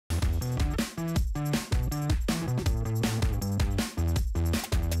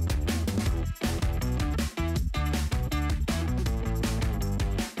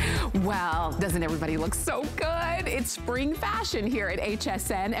Well, doesn't everybody look so good? It's spring fashion here at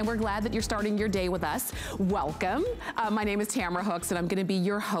HSN, and we're glad that you're starting your day with us. Welcome. My name is Tamara Hooks, and I'm gonna be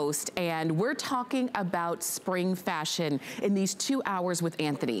your host, and we're talking about spring fashion in these 2 hours with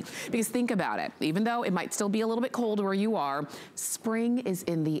Anthony. Because think about it, even though it might still be a little bit cold where you are, spring is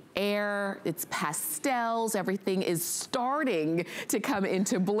in the air, it's pastels, everything is starting to come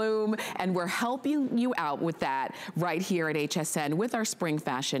into bloom, and we're helping you out with that right here at HSN with our spring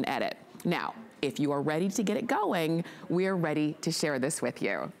fashion edit. Now, if you are ready to get it going, we're ready to share this with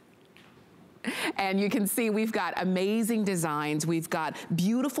you. And you can see we've got amazing designs. We've got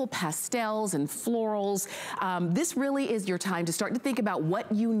beautiful pastels and florals. This really is your time to start to think about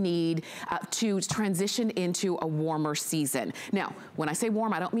what you need to transition into a warmer season. Now, when I say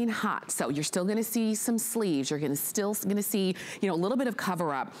warm, I don't mean hot. So you're still gonna see some sleeves. You're still gonna see, you know, a little bit of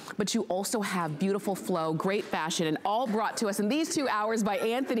cover up, but you also have beautiful flow, great fashion, and all brought to us in these 2 hours by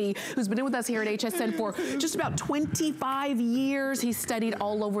Anthony, who's been with us here at HSN for just about 25 years. He's studied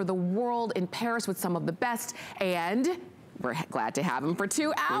all over the world in Paris with some of the best, and we're glad to have him for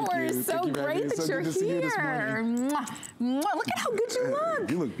 2 hours. So great that you're here. Mwah. Mwah. Look at how good you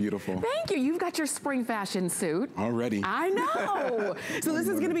look. You look beautiful. Thank you. You've got your spring fashion suit. Already. I know. So this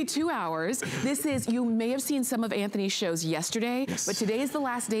is going to be 2 hours. This is, you may have seen some of Anthony's shows yesterday, yes, but today is the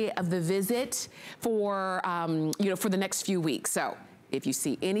last day of the visit for, you know, for the next few weeks. So if you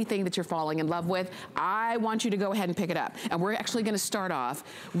see anything that you're falling in love with, I want you to go ahead and pick it up. And we're actually gonna start off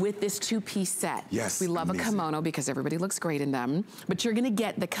with this 2-piece set. Yes, we love amazing. A kimono because everybody looks great in them, but you're gonna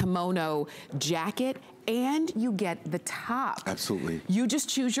get the kimono jacket and you get the top. Absolutely. You just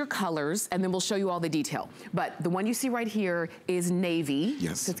choose your colors and then we'll show you all the detail. But the one you see right here is navy.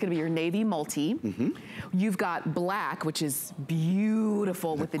 Yes. So it's gonna be your navy multi. You've got black, which is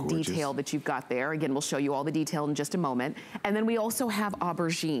beautiful with the detail that you've got there. Again, we'll show you all the detail in just a moment. And then we also have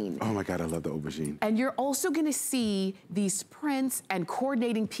aubergine. Oh my God, I love the aubergine. And you're also gonna see these prints and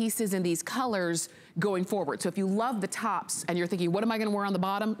coordinating pieces in these colors going forward. So if you love the tops and you're thinking, what am I gonna wear on the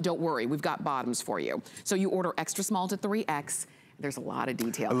bottom? Don't worry, we've got bottoms for you. So you order extra small to 3X. There's a lot of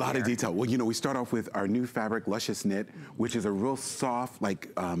detail. A lot of detail. Well, you know, we start off with our new fabric, Luscious Knit, which is a real soft, like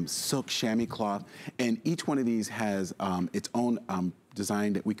silk chamois cloth. And each one of these has its own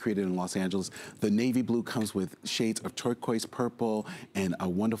design that we created in Los Angeles. The navy blue comes with shades of turquoise purple and a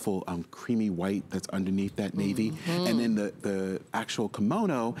wonderful creamy white that's underneath that navy. And then the actual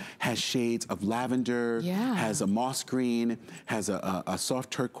kimono has shades of lavender, has a moss green, has a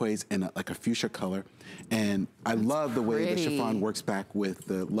soft turquoise and like a fuchsia color. And I love the way the chiffon works back with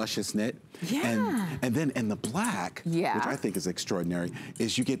the Luscious Knit. And then in the black, which I think is extraordinary,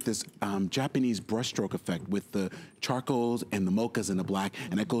 is you get this Japanese brushstroke effect with the charcoals and the mochas and the black,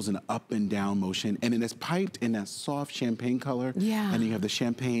 and it goes in an up and down motion. And then it's piped in that soft champagne color. And then you have the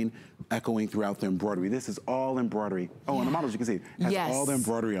champagne echoing throughout the embroidery. This is all embroidery. Oh, and the models, you can see, it has all the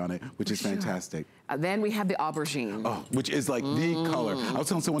embroidery on it, which is fantastic. Then we have the aubergine. Oh, which is like the color. I was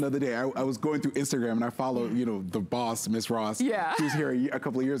telling someone the other day, I was going through Instagram and I follow, you know, the boss, Miss Ross. She was here a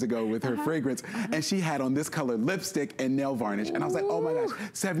couple of years ago with her fragrance, and she had on this color lipstick and nail varnish. And I was like, oh my gosh,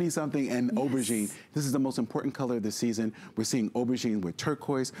 70-something and aubergine. This is the most important color of the season. We're seeing aubergine with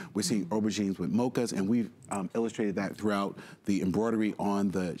turquoise. We're seeing aubergines with mochas, and we've illustrated that throughout the embroidery on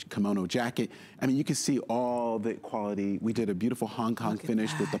the kimono jacket. I mean, you can see all the quality. We did a beautiful Hong Kong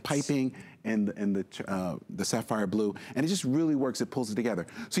finish with the piping and the sapphire blue, and it just really works. It pulls it together.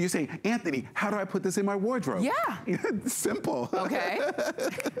 So you're saying, Anthony, how do I put this in my wardrobe? Simple. Okay.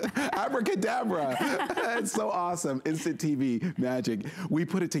 Abracadabra. It's so awesome. Instant TV magic. We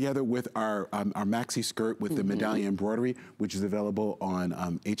put it together with our maxi skirt with the medallion embroidery, which is available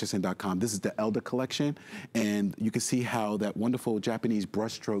on hsn.com. This is the Elda collection, and you can see how that wonderful Japanese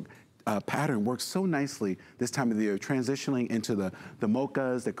brushstroke pattern works so nicely this time of the year, transitioning into the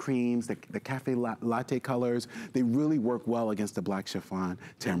mochas, the creams, the cafe latte colors. They really work well against the black chiffon,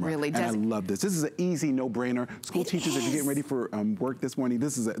 Tamara. It really does. And I love this. This is an easy no-brainer. School teachers, if you're getting ready for work this morning,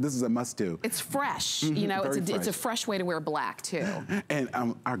 this is a must-do. It's fresh. You know, it's a fresh way to wear black, too. And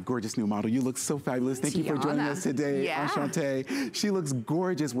our gorgeous new model, you look so fabulous. Thank you for joining us today, Enchante. She looks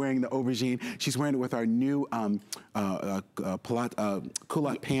gorgeous wearing the aubergine. She's wearing it with our new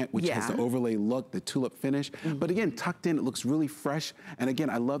culotte pant, which has the overlay look, the tulip finish. But again, tucked in, it looks really fresh. And again,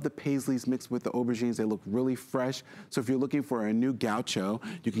 I love the paisleys mixed with the aubergines. They look really fresh. So if you're looking for a new gaucho,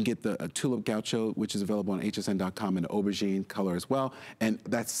 you can get the tulip gaucho, which is available on hsn.com in the aubergine color as well. And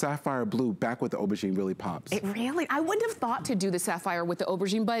that sapphire blue back with the aubergine really pops. It really, I wouldn't have thought to do the sapphire with the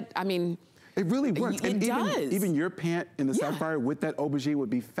aubergine, but I mean, It really works. It does. Even your pant in the sapphire with that aubergine would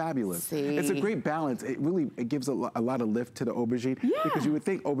be fabulous. See? It's a great balance. It gives a lot of lift to the aubergine because you would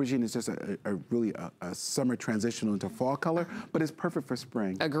think aubergine is just really a summer transitional into fall color, but it's perfect for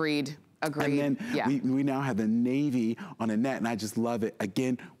spring. Agreed. Agreed. And then we now have the navy on a net, and I just love it.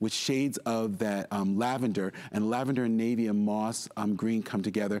 Again, with shades of that lavender, and lavender and navy and moss green come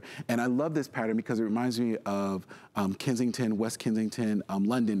together. And I love this pattern because it reminds me of Kensington, West Kensington,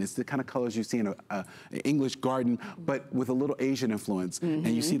 London. It's the kind of colors you see in an English garden, but with a little Asian influence. And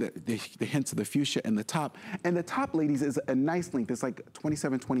you see the hints of the fuchsia in the top. And the top, ladies, is a nice length. It's like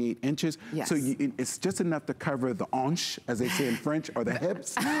 27, 28 inches. Yes. So it's just enough to cover the hanche, as they say in French, or the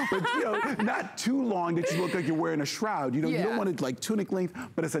hips. But not too long that you look like you're wearing a shroud. You don't want it like tunic length,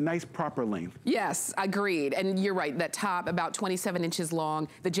 but it's a nice proper length. Yes, agreed. And you're right, that top about 27 inches long,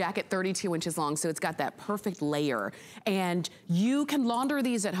 the jacket 32 inches long, so it's got that perfect layer. And you can launder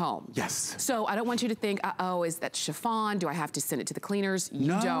these at home. Yes. So I don't want you to think, uh-oh, is that chiffon? Do I have to send it to the cleaners?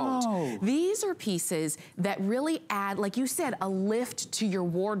 You don't. These are pieces that really add, like you said, a lift to your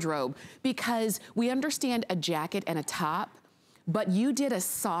wardrobe, because we understand a jacket and a top, but you did a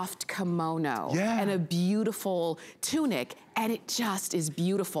soft kimono and a beautiful tunic, and it just is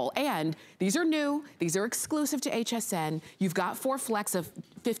beautiful. And these are new, these are exclusive to HSN. You've got 4 flex of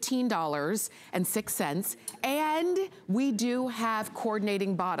 $15.06, and we do have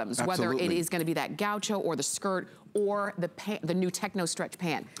coordinating bottoms, whether it is gonna be that gaucho or the skirt or the new techno stretch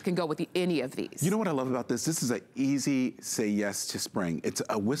pant can go with any of these. You know what I love about this? This is an easy say yes to spring. It's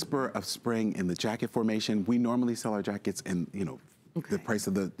a whisper of spring in the jacket formation. We normally sell our jackets in, the price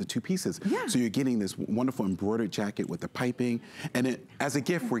of the 2 pieces. So you're getting this wonderful embroidered jacket with the piping, and as a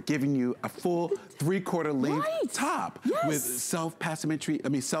gift, we're giving you a full 3/4 length top with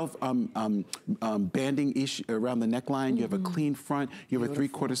banding around the neckline. You have a clean front. You have a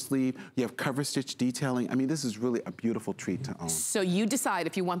 3/4 sleeve. You have cover stitch detailing. I mean, this is really a beautiful treat to own. So you decide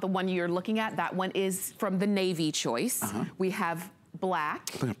if you want the one you're looking at. That one is from the navy choice. We have black.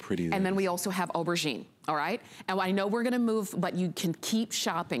 Look how pretty it is. And then we also have aubergine, all right? And I know we're gonna move, but you can keep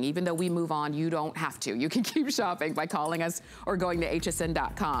shopping. Even though we move on, you don't have to. You can keep shopping by calling us or going to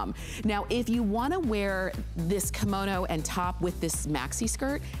hsn.com. Now, if you wanna wear this kimono and top with this maxi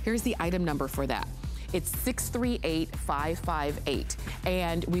skirt, here's the item number for that. It's 638558,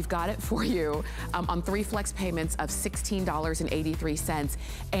 and we've got it for you on 3 flex payments of $16.83,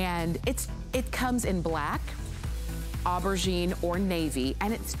 and it comes in black, aubergine, or navy,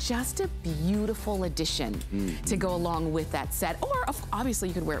 and it's just a beautiful addition to go along with that set. Or obviously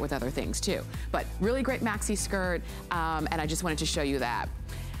you could wear it with other things too, but really great maxi skirt, and I just wanted to show you that.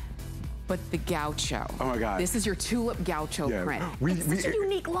 But the gaucho. Oh my God. This is your tulip gaucho print. It's such a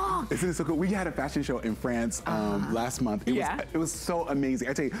unique look. Isn't it so cool? We had a fashion show in France last month. It was so amazing.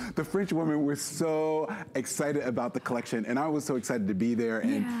 I tell you, the French women were so excited about the collection, and I was so excited to be there,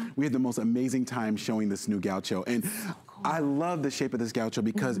 and we had the most amazing time showing this new gaucho. And I love the shape of this gaucho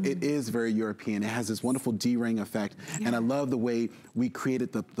because it is very European. It has this wonderful D-ring effect, and I love the way we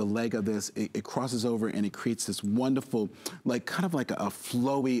created the leg of this. It crosses over and it creates this wonderful, kind of like a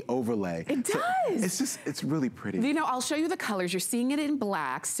flowy overlay. It does. So it's really pretty. You know, I'll show you the colors. You're seeing it in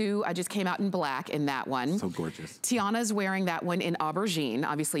black. Sue, I just came out in black in that one. So gorgeous. Tiana's wearing that one in aubergine.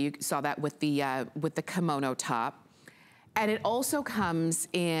 Obviously, you saw that with the kimono top. And it also comes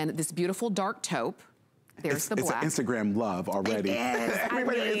in this beautiful dark taupe. There's the black. It's an Instagram love already.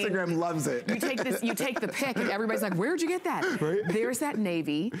 Everybody on Instagram loves it. You take the pic, and everybody's like, where'd you get that? Right? There's that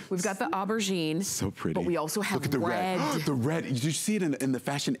navy. We've got the aubergine. So pretty. But we also have Look at the red. The red. Did you see it in the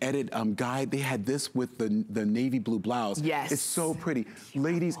fashion edit guide? They had this with the navy blue blouse. Yes. It's so pretty.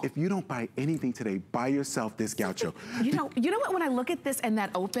 Ladies, if you don't buy anything today, buy yourself this gaucho. You know what? When I look at this and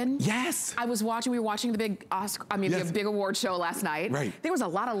that open. Yes. We were watching the big the big award show last night. Right. There was a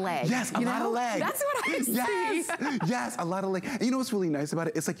lot of leg. Yes, a lot of leg. That's what I see. Yes, a lot of leg. And you know what's really nice about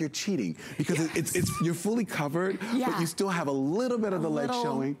it? It's like you're cheating because you're fully covered, but you still have a little bit of the leg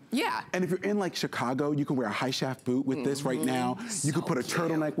showing. Yeah. And if you're in like Chicago, you can wear a high shaft boot with this right now. You could put a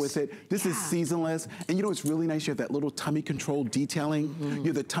turtleneck with it. This is seasonless. And you know what's really nice? You have that little tummy control detailing.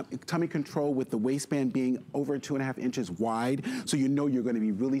 You have the tummy control with the waistband being over 2.5 inches wide. So you know you're gonna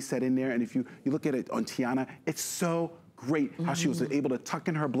be really set in there. And if you look at it on Tiana, it's so great how she was able to tuck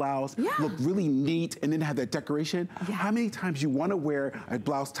in her blouse, look really neat, and then have that decoration. How many times you want to wear a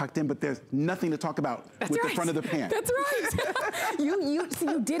blouse tucked in, but there's nothing to talk about with the front of the pant? That's right. you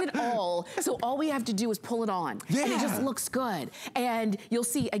did it all. So all we have to do is pull it on. Yeah. And it just looks good. And you'll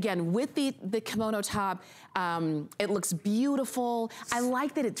see, again, with the kimono top, it looks beautiful. I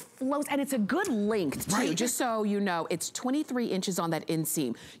like that it flows, and it's a good length, too. Right. Just so you know, it's 23 inches on that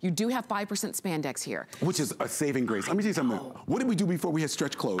inseam. You do have 5% spandex here. Which is a saving grace. Let me tell you something. What did we do before we had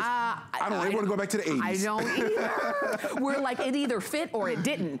stretch clothes? I don't ever want to go back to the 80s. I don't either. We're like, it either fit or it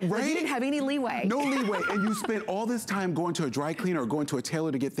didn't. Right? Like, you didn't have any leeway. No leeway. And you spend all this time going to a dry cleaner or going to a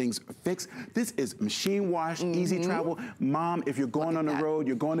tailor to get things fixed. This is machine wash, easy travel. Mom, if you're going on the road,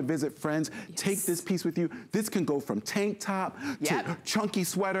 you're going to visit friends, take this piece with you. This can go from tank top to chunky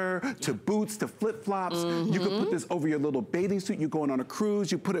sweater to boots to flip-flops. You can put this over your little bathing suit. You're going on a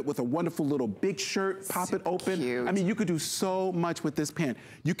cruise. You put it with a wonderful little big shirt, pop it open. Cute. I mean, you could do so much with this pant.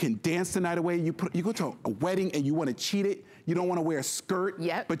 You can dance the night away. You go to a wedding and you want to cheat it. You don't want to wear a skirt,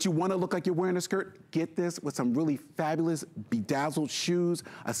 but you want to look like you're wearing a skirt. Get this with some really fabulous bedazzled shoes,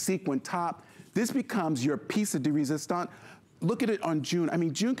 a sequin top. This becomes your piece de resistance. Look at it on June. I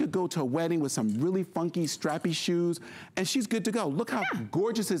mean, June could go to a wedding with some really funky, strappy shoes, and she's good to go. Look how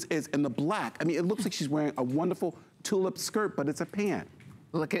gorgeous this is in the black. I mean, it looks like she's wearing a wonderful tulip skirt, but it's a pant.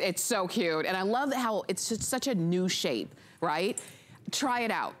 Look, it's so cute. And I love how it's just such a new shape, right? Try it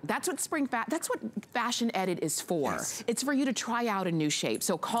out. That's what that's what Fashion Edit is for. Yes. It's for you to try out a new shape.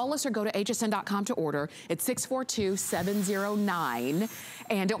 So call us or go to hsn.com to order. It's 642-709.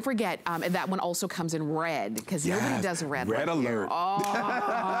 And don't forget, that one also comes in red, because nobody does red. Red alert.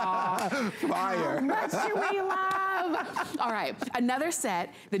 Oh, fire. How much do we love? All right, another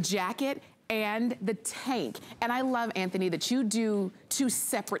set, the jacket and the tank. And I love, Anthony, that you do 2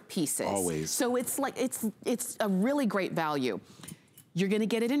 separate pieces. Always. So it's like, it's a really great value. You're gonna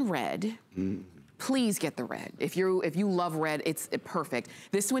get it in red. Please get the red. If you love red, it's perfect.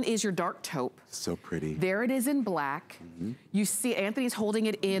 This one is your dark taupe. So pretty. There it is in black. You see Anthony's holding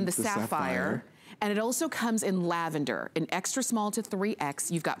it in the sapphire. And it also comes in lavender, an extra small to 3X.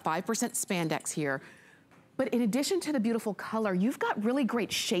 You've got 5% spandex here. But in addition to the beautiful color, you've got really great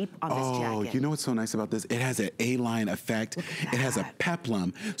shape on this jacket. Oh, you know what's so nice about this? It has an A-line effect. It has a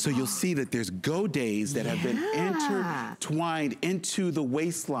peplum. So you'll see that there's go days that have been intertwined into the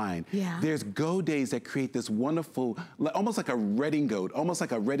waistline. There's go days that create this wonderful, almost like a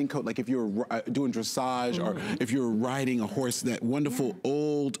redingote, like if you're doing dressage or if you're riding a horse, that wonderful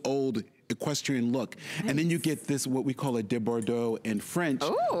old equestrian look. And then you get this, what we call a de Bordeaux in French,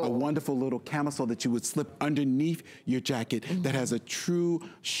 a wonderful little camisole that you would slip underneath your jacket that has a true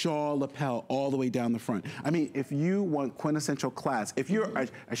shawl lapel all the way down the front. I mean, if you want quintessential class, if you're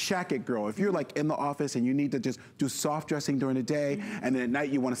a shacket girl, if you're like in the office and you need to just do soft dressing during the day and then at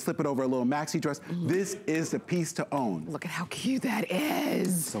night you want to slip it over a little maxi dress, this is the piece to own. Look at how cute that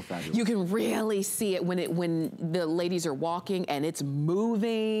is. So fabulous. You can really see it when the ladies are walking and it's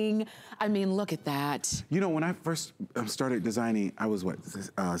moving. I mean, look at that. You know, when I first started designing, I was, what,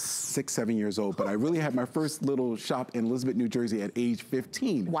 6, 7 years old, but I really had my first little shop in Elizabeth, New Jersey at age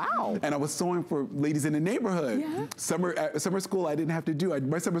 15. Wow. And I was sewing for ladies in the neighborhood. Summer school, I didn't have to do.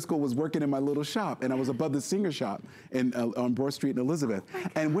 My summer school was working in my little shop, and I was above the Singer shop on Broad Street in Elizabeth.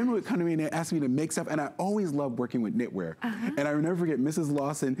 And women would come to me and ask me to make stuff, and I always loved working with knitwear. And I will never forget Mrs.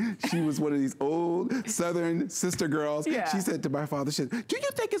 Lawson. She was one of these old Southern sister girls. She said to my father, she said, "Do you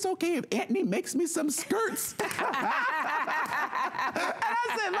think it's okay if Antthony makes me some skirts?" And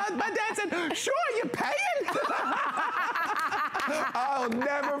I said, my dad said, "Sure, you paying?" I'll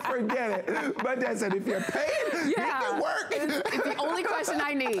never forget it. My dad said, "If you're paying, make it work." It's the only question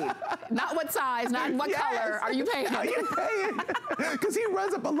I need. Not what size, not what color. Are you paying? Are you paying? Because he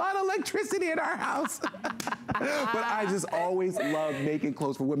runs up a lot of electricity in our house. But I just always love making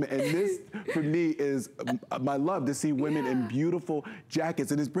clothes for women. And this, for me, is my love, to see women in beautiful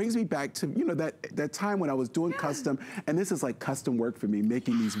jackets. And this brings me back to, you know, that time when I was doing custom. And this is like custom work for me,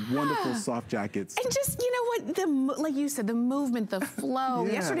 making these wonderful soft jackets. And just, you know what, like you said, the movement, the flow.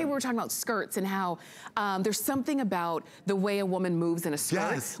 Yesterday we were talking about skirts and how there's something about the way a woman moves in a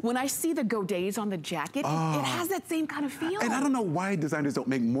skirt. When I see the godets on the jacket, it has that same kind of feel. And I don't know why designers don't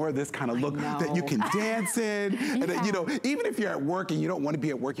make more of this kind of look that you can dance in. in. And then, you know, even if you're at work and you don't want to be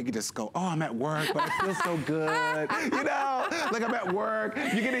at work, you can just go, oh, I'm at work, but I feel so good. You know, like I'm at work.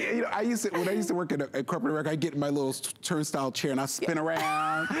 You're getting, you know, when I used to work at corporate America, I get in my little turnstile chair and I spin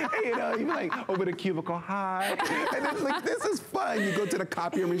around. And, you know, you're like over the cubicle, hi. And it's like, this is fun. You go to the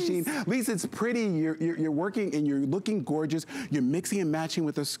copier machine. At least it's pretty. You're working and you're looking gorgeous. You're mixing and matching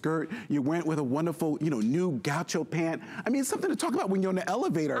with a skirt. You're wearing it with a wonderful, you know, new gaucho pant. I mean, it's something to talk about when you're in the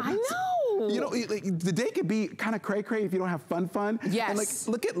elevator. I know. You know, like, the day could be kind of cray-cray if you don't have fun. Yes. And like,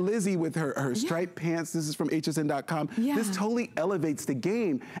 look at Lizzie with her striped pants. This is from HSN.com. Yeah. This totally elevates the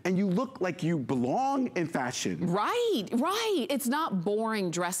game, and you look like you belong in fashion. Right. It's not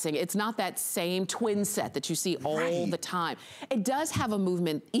boring dressing. It's not that same twin set that you see all the time. It does have a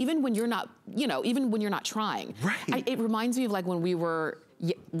movement, even when you're not, you know, even when you're not trying. Right. It reminds me of like when we were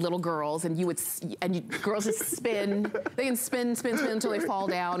little girls, and girls just spin. They can spin until they fall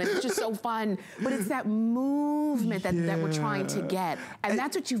down, and it's just so fun. But it's that movement that we're trying to get, and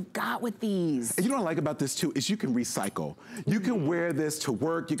that's what you've got with these. And you know what I like about this too is you can recycle. You can wear this to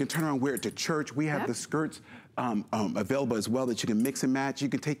work. You can turn around and wear it to church. We have the skirts available as well that you can mix and match. You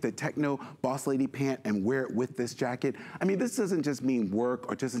can take the techno boss lady pant and wear it with this jacket. I mean, this doesn't just mean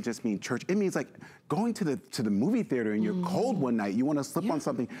work or doesn't just mean church. It means like going to the movie theater and you're cold one night. You want to slip on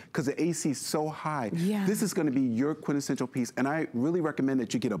something because the AC is so high. This is going to be your quintessential piece, and I really recommend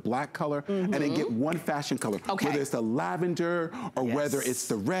that you get a black color and then get one fashion color. Whether it's the lavender or whether it's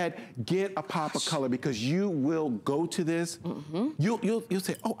the red, get a pop of color because you will go to this. You'll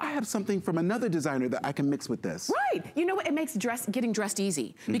say, oh, I have something from another designer that I can mix with this. Right. You know what? It makes getting dressed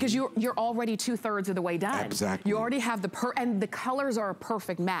easy because you're already 2/3 of the way done. Exactly. You already have and the colors are a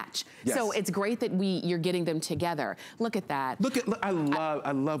perfect match. So it's great that you're getting them together. Look at that. Look,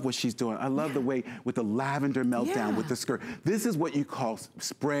 I love what she's doing. I love the way with the lavender meltdown with the skirt. This is what you call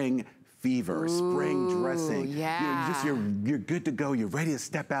spring fever, spring dressing. You're good to go. You're ready to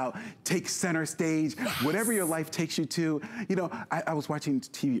step out, take center stage, whatever your life takes you to. You know, I was watching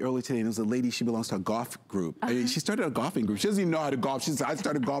TV earlier today, and there was a lady, she belongs to a golf group. I mean, she started a golfing group. She doesn't even know how to golf. She said, I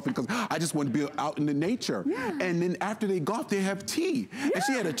started golfing because I just want to be out in the nature. And then after they golf, they have tea. And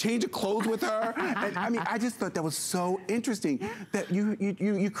she had a change of clothes with her. And I mean, I just thought that was so interesting that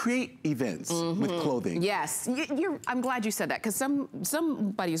you create events with clothing. Yes, I'm glad you said that because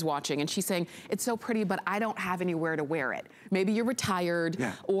somebody's watching and she's saying, it's so pretty, but I don't have anywhere to wear it. Maybe you're retired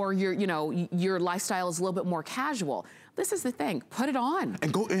or your lifestyle is a little bit more casual. This is the thing. Put it on.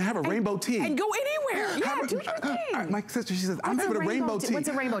 And go and have a rainbow tee. And go anywhere. Yeah, do your thing. My sister, she says, I'm having a rainbow tee. What's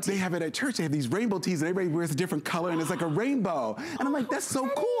a rainbow tee? They have it at church. They have these rainbow tees and everybody wears a different color and it's like a rainbow. And I'm like, that's so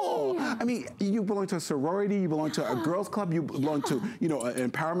cool. I mean, you belong to a sorority, you belong to a girls club, you belong to, you know, an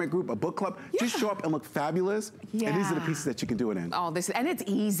empowerment group, a book club. Just show up and look fabulous. And these are the pieces that you can do it in. Oh, and it's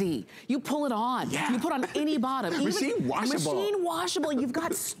easy. You pull it on. You put on any bottom. Machine washable. Machine washable. You've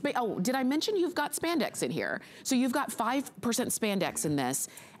got, did I mention you've got spandex in here? So you've got 5% spandex in this,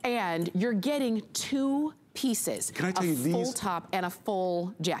 and you're getting 2 pieces. Can I tell you these? A full top and a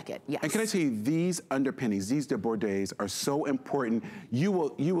full jacket, yes. And can I tell you, these underpinnings, these débordés are so important. You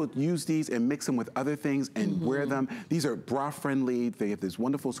will use these and mix them with other things and wear them. These are bra friendly. They have this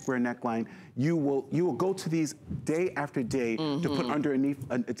wonderful square neckline. You will go to these day after day to put underneath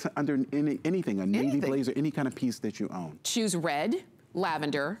anything, a navy blazer, any kind of piece that you own. Choose red,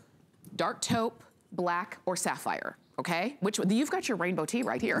 lavender, dark taupe, black, or sapphire. Okay, you've got your rainbow tee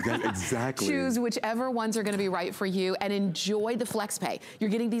right here. Exactly. Choose whichever ones are going to be right for you and enjoy the flex pay.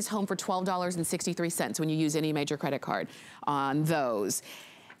 You're getting these home for $12.63 when you use any major credit card on those.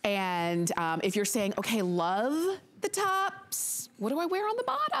 And if you're saying, okay, love the tops, what do I wear on the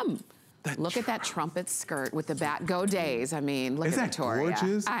bottom? Look at that trumpet skirt with the back. Go days. I mean, look at Victoria. Isn't that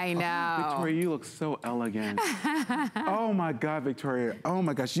gorgeous? I know. Oh, Victoria, you look so elegant. Oh my God, Victoria. Oh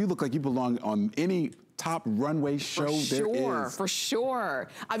my gosh, you look like you belong on any top runway show there is. For sure.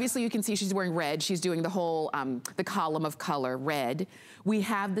 Obviously, you can see she's wearing red. She's doing the whole, the column of color, red. We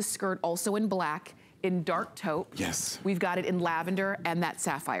have the skirt also in black, in dark taupe. Yes. We've got it in lavender and that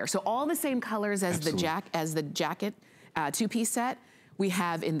sapphire. So all the same colors as the jacket 2-piece set. We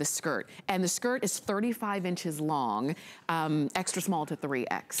have in the skirt. And the skirt is 35 inches long, extra small to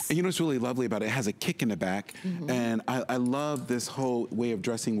 3X. And you know what's really lovely about it? It has a kick in the back. And I love this whole way of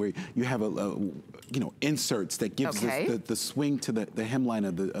dressing where you have inserts that gives the swing to the hemline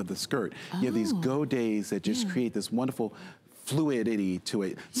of the skirt. You have these go days that just create this wonderful fluidity to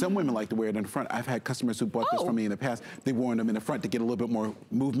it. Some women like to wear it in the front. I've had customers who bought this from me in the past. They worn them in the front to get a little bit more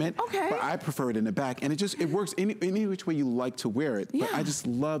movement. But I prefer it in the back. And it works any which way you like to wear it. But I just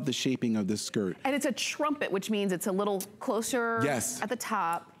love the shaping of this skirt. And it's a trumpet, which means it's a little closer at the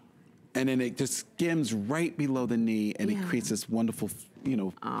top. and then it just skims right below the knee, and it creates this wonderful, you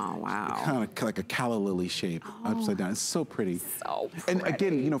know, oh wow, kind of like a calla lily shape upside down. It's so pretty. So pretty. And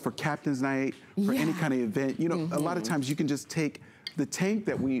again, you know, for captain's night, for any kind of event, you know, a lot of times you can just take the tank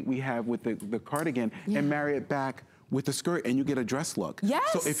that we have with the cardigan and marry it back with the skirt, and you get a dress look. Yes.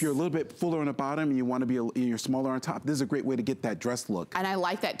 So if you're a little bit fuller on the bottom and you want to be you're smaller on top, this is a great way to get that dress look. And I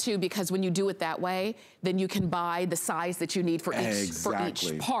like that too, because when you do it that way, then you can buy the size that you need for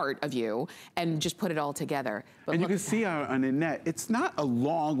each part of you and just put it all together. But and you can see on Annette, it's not a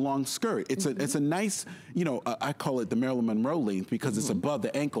long skirt. It's a nice, you know, I call it the Marilyn Monroe length because it's above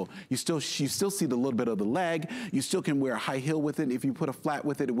the ankle. You still see the little bit of the leg. You still can wear a high heel with it. If you put a flat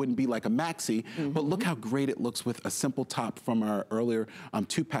with it, it wouldn't be like a maxi. But look how great it looks with a simple top from our earlier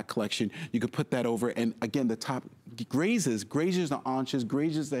 2-pack collection. You could put that over, and again, the top grazes the haunches,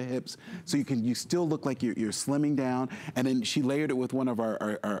 grazes the hips, so you still look like you're slimming down. And then she layered it with one of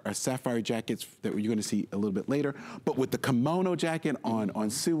our sapphire jackets that you're going to see a little bit later. But with the kimono jacket on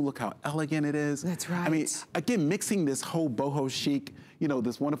Sue, look how elegant it is. That's right. I mean, again, mixing this whole boho chic, you know,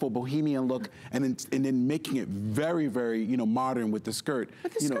 this wonderful bohemian look, and then making it very, very, you know, modern with the skirt.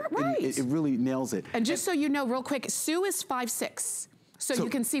 With the skirt, right. It really nails it. And just so you know, real quick, Sue is 5'6". So you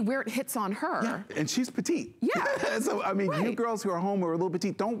can see where it hits on her. Yeah, and she's petite. Yeah. So, I mean, you girls who are home or a little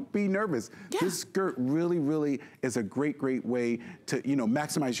petite, don't be nervous. Yeah. This skirt really, really is a great way to, you know,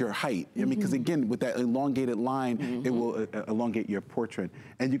 maximize your height. I mean, because again, with that elongated line, it will elongate your portrait.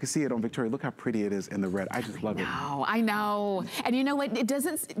 And you can see it on Victoria. Look how pretty it is in the red. I just love it. I know. And you know what? It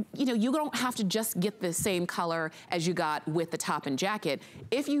doesn't, you know, you don't have to just get the same color as you got with the top and jacket.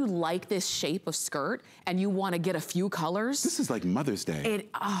 If you like this shape of skirt and you want to get a few colors. This is like Mother's Day.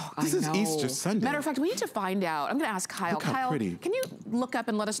 This is Easter Sunday. Matter of fact, we need to find out. I'm going to ask Kyle. Look how pretty. Can you look up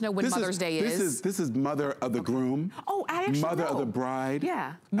and let us know when Mother's Day is? This is mother of the groom. Oh, I actually Mother of the bride.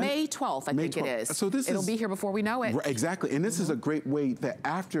 Yeah, May 12th, I think it is. So it'll be here before we know it. Exactly, and this is a great way that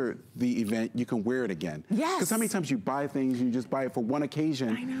after the event, you can wear it again. Yes. Because how many times you buy things, you just buy it for one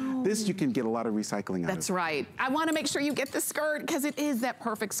occasion. I know. This you can get a lot of recycling out of. That's right. I want to make sure you get the skirt because it is that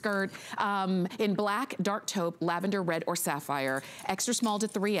perfect skirt in black, dark taupe, lavender, red, or sapphire, extra small to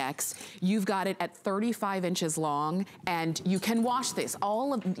 3X. You've got it at 35 inches long, and you can wash this.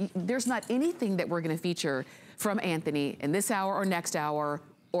 There's not anything that we're going to feature from Antthony in this hour or next hour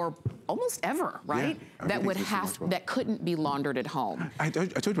or almost ever, right? Yeah, that couldn't be laundered at home. I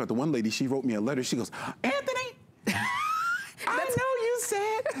told you about the one lady. She wrote me a letter. She goes, Antthony, I know you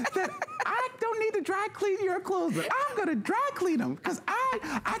said that I don't need to dry clean your clothes, but I'm gonna dry clean them because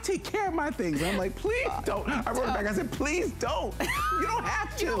I take care of my things. And I'm like, please don't. I wrote back, I said, please don't. You don't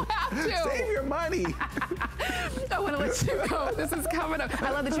have to. You don't have to. Save your money. I wanna let you go. This is coming up. I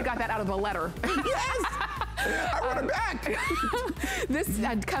love that you got that out of the letter. Yes. I wrote it back. This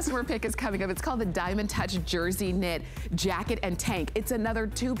customer pick is coming up. It's called the Diamond Touch Jersey Knit Jacket and Tank. It's another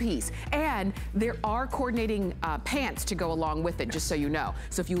 2-piece. And there are coordinating pants to go along with it, just so you know.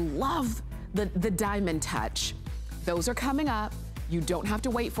 So if you love the Diamond Touch, those are coming up. You don't have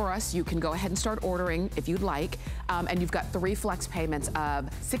to wait for us. You can go ahead and start ordering if you'd like. And you've got 3 flex payments of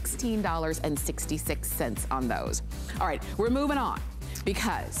 $16.66 on those. All right, we're moving on.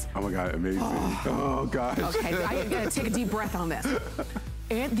 Because oh my God, amazing. Oh gosh. Okay, I gotta take a deep breath on this.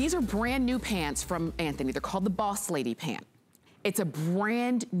 And these are brand new pants from Antthony. They're called the Boss Lady pant. It's a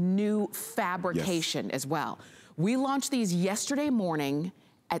brand new fabrication as well. We launched these yesterday morning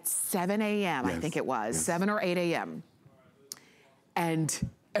at 7 a.m. I think it was, 7 or 8 a.m. And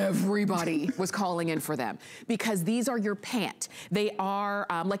everybody was calling in for them because these are your pant. They are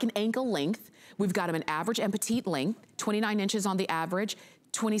like an ankle length. We've got them in average and petite length, 29 inches on the average,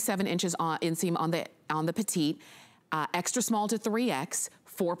 27 inches on inseam on the petite, extra small to 3X,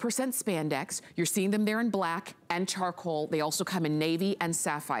 4% spandex. You're seeing them there in black and charcoal. They also come in navy and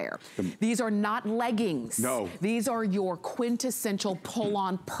sapphire. These are not leggings. No. These are your quintessential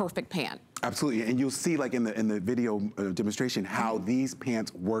pull-on perfect pant. Absolutely, and you'll see like in the video demonstration how these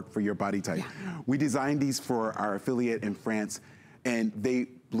pants work for your body type. We designed these for our affiliate in France, and they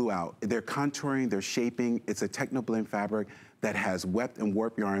blew out. They're contouring, they're shaping. It's a techno blend fabric that has webbed and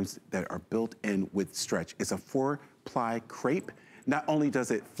warp yarns that are built in with stretch. It's a 4-ply crepe. Not only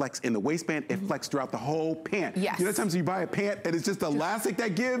does it flex in the waistband, it flexes throughout the whole pant. Yes. You know sometimes you buy a pant and it's just elastic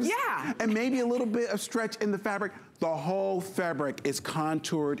that gives? Yeah. And maybe a little bit of stretch in the fabric. The whole fabric is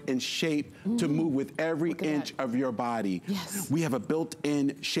contoured and shaped to move with every inch of your body. Yes. We have a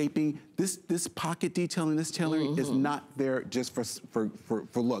built-in shaping. This pocket detailing, this tailoring is not there just for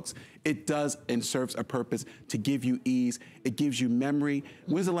looks. It does and serves a purpose to give you ease. It gives you memory.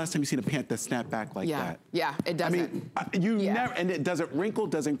 When's the last time you seen a pant that snapped back like that? Yeah, it doesn't. I mean, you never, and it doesn't wrinkle,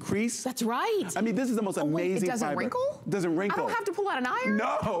 doesn't crease. That's right. I mean, this is the most amazing It doesn't fiber. wrinkle? Doesn't wrinkle. I don't have to pull out an iron?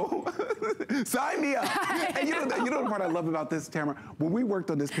 No. Sign me up. And you know the part I love about this, Tamara? When we worked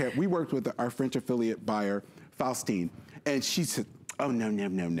on this pant, we worked with our French affiliate buyer, Faustine, and she said, oh, no.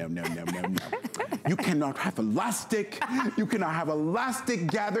 You cannot have elastic. You cannot have elastic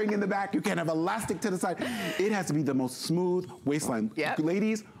gathering in the back. You can't have elastic to the side. It has to be the most smooth waistline. Yep.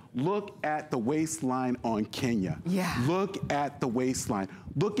 Ladies, look at the waistline on Kenya. Yeah. Look at the waistline.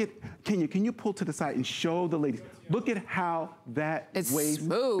 Look at, Kenya, can you pull to the side and show the ladies? Look at how that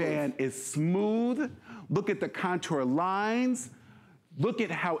waistband is smooth. Look at the contour lines. Look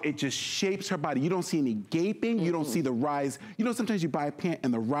at how it just shapes her body. You don't see any gaping. You don't see the rise. You know, sometimes you buy a pant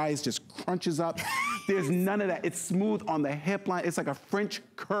and the rise just crunches up. There's none of that. It's smooth on the hip line. It's like a French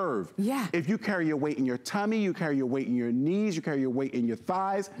curve. Yeah. If you carry your weight in your tummy, you carry your weight in your knees, you carry your weight in your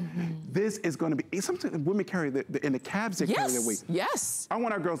thighs, this is going to be, sometimes women carry in the calves, they carry their weight. Yes. I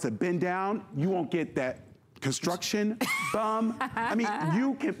want our girls to bend down. You won't get that construction bum. I mean,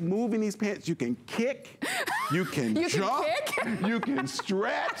 you can move in these pants. You can kick. You can jump. You can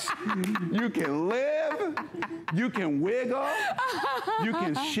stretch. You can live. You can wiggle. You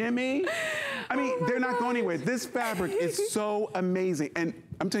can shimmy. I mean, they're not going anywhere. This fabric is so amazing. And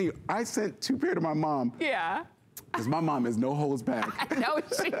I'm telling you, I sent 2 pairs to my mom. Yeah. Because my mom is no holds back. No,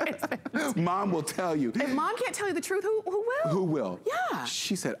 she isn't. Mom will tell you. If mom can't tell you the truth, who will? Who will? Yeah.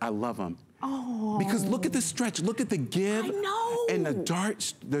 She said, I love them. Oh. Because look at the stretch, look at the give. I know. And the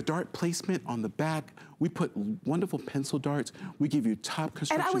dart placement on the back. We put wonderful pencil darts. We give you top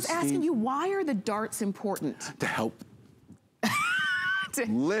construction. And I was asking you, why are the darts important? To help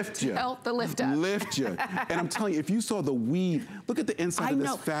lift you. Help the lift up. Lift you. And I'm telling you, if you saw the weave, look at the inside of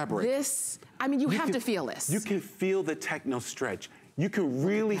this fabric. I mean, you have to feel this. You can feel the techno stretch. You can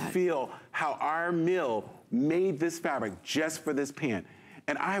really feel how our mill made this fabric just for this pant.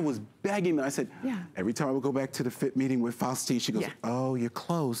 And I was begging them. I said, every time I would go back to the fit meeting with Faustine, she goes, oh, you're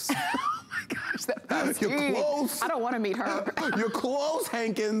close. Oh my gosh, that you're close. I don't want to meet her. You're close,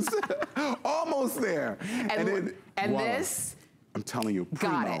 Hankins. Almost there. And then, this, I'm telling you,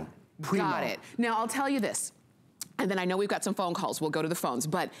 primo. Got it. Now, I'll tell you this, and then I know we've got some phone calls. We'll go to the phones,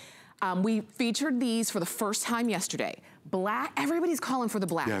 but we featured these for the first time yesterday. Black, everybody's calling for the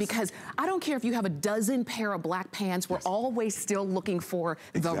black because I don't care if you have a dozen pair of black pants, we're always still looking for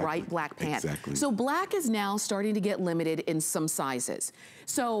the right black pant. So black is now starting to get limited in some sizes.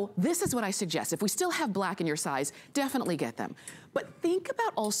 So this is what I suggest. If we still have black in your size, definitely get them. But think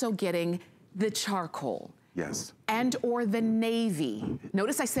about also getting the charcoal. Yes. And or the navy.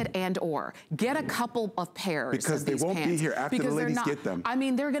 Notice I said and or. Get a couple of pairs because of these they won't be here after the ladies get them. I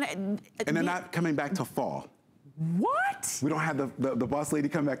mean, they're gonna. And they're not coming back to fall. What? We don't have the boss lady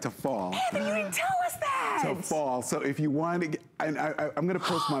come back to fall. Anthony, you didn't tell us that. To fall. So if you want to get, and I'm going to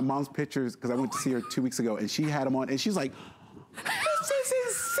post my mom's pictures because I went to see her 2 weeks ago and she had them on and she's like, this is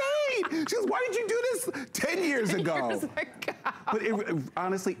insane. She goes, why did you do this 10 years ago? But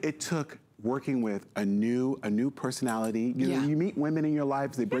honestly, it took working with a new personality. You know, you meet women in your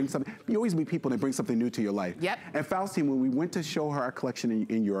lives, they bring something. You always meet people that bring something new to your life. Yep. And Faustine, when we went to show her our collection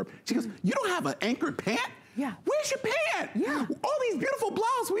in Europe, she goes, you don't have an anchored pant? Yeah. Where's your pant? Yeah. All these beautiful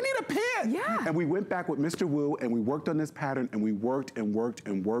blouses, we need a pant. Yeah. And we went back with Mr. Wu and we worked on this pattern and we worked and worked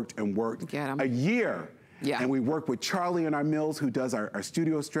and worked and worked a year. Yeah. And we work with Charlie in our mills who does our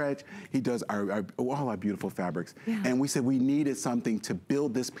studio stretch. He does all our beautiful fabrics. Yeah. And we said we needed something to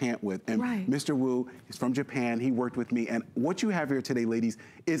build this pant with. And Mr. Wu is from Japan. He worked with me. And what you have here today, ladies,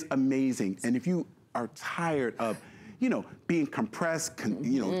 is amazing. And if you are tired of, you know, being compressed,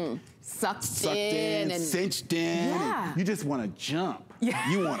 sucked in and cinched in, and you just want to jump.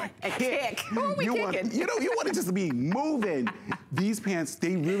 Yeah. You want to kick. Who are we kicking? You want to just be moving. These pants,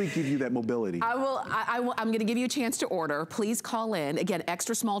 they really give you that mobility. I'm going to give you a chance to order. Please call in. Again,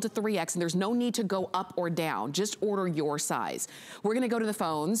 extra small to 3X, and there's no need to go up or down. Just order your size. We're going to go to the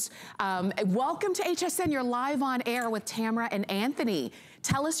phones. Welcome to HSN. You're live on air with Tamara and Anthony.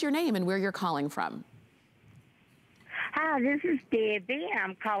 Tell us your name and where you're calling from. Hi, this is Debbie.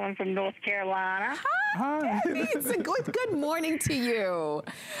 I'm calling from North Carolina. Hi, Debbie. It's a good morning to you.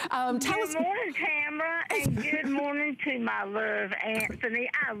 Good morning, Tamara, and good morning to my love, Anthony.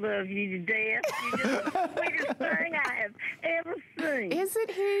 I love you to death. You're just the sweetest thing I have ever seen.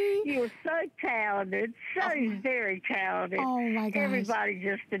 Isn't he? You're so talented, very talented. Oh, my gosh. Everybody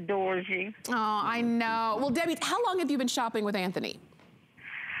just adores you. Oh, I know. Well, Debbie, how long have you been shopping with Anthony?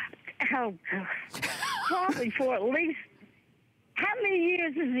 Oh, God. Probably for at least, how many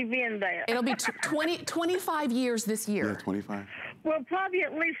years has he been there? It'll be 25 years this year. Yeah, 25. Well, probably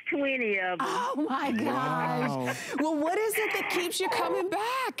at least 20 of them. Oh, my gosh. Wow. Well, what is it that keeps you coming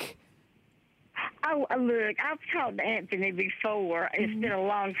back? Oh, look, I've talked to Anthony before. It's been a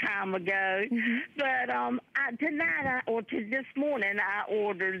long time ago. But this morning, I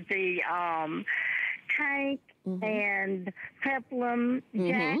ordered the tank and peplum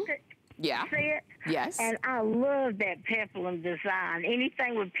jacket set. Yes. And I love that peplum design.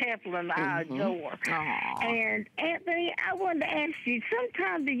 Anything with peplum, I adore. Aww. And Anthony, I wanted to ask you,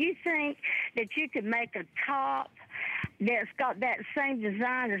 sometime do you think that you could make a top that's got that same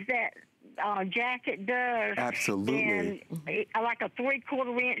design as that jacket does? Absolutely. And like a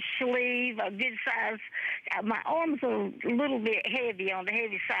 3/4 inch sleeve, a good size. My arms are a little bit heavy on the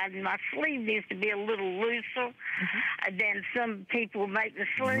heavy side, and my sleeve needs to be a little looser than some people make the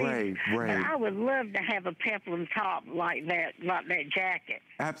sleeve. Right. But I would love to have a peplum top like that jacket.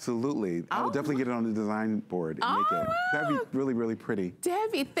 Absolutely. I would definitely get it on the design board and make it. That'd be really, really pretty.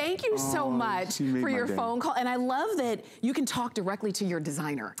 Debbie, thank you so much for your phone call. And I love that you can talk directly to your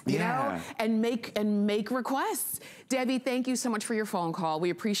designer, you know, and make requests. Debbie, thank you so much for your phone call. We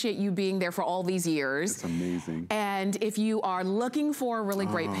appreciate you being there for all these years. It's amazing. And if you are looking for a really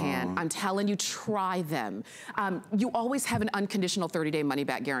great pan, I'm telling you, try them. You always have an unconditional 30-day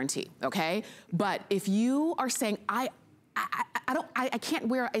money-back guarantee, okay? But if you are saying, I can't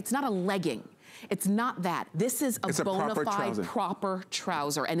wear, it's not a legging. It's not that. This is a bona fide proper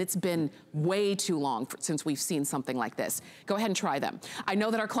trouser, and it's been way too long since we've seen something like this. Go ahead and try them. I know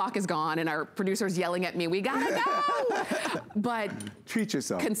that our clock is gone and our producer's yelling at me, we gotta go! But treat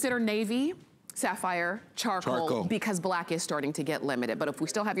yourself. Consider navy, sapphire, charcoal, because black is starting to get limited. But if we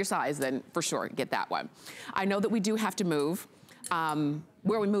still have your size, then for sure, get that one. I know that we do have to move.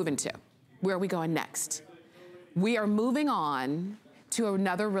 Where are we moving to? Where are we going next? We are moving on to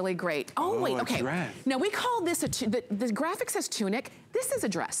another really great, wait, okay. Dress. Now we call this the graphic says tunic. This is a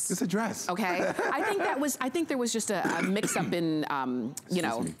dress. It's a dress. Okay, I think there was just a mix up in, you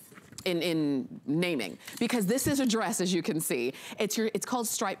know, in naming, because this is a dress, as you can see. It's called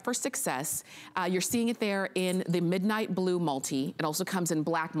Stripe for Success. You're seeing it there in the midnight blue multi. It also comes in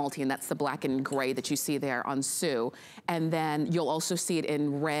black multi, and that's the black and gray that you see there on Sue. And then you'll also see it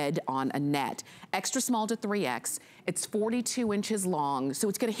in red on Annette. Extra small to 3X. It's 42 inches long, so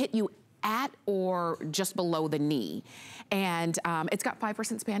it's gonna hit you at or just below the knee. And it's got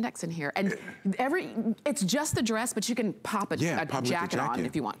 5% spandex in here. And it's just the dress, but you can pop a jacket on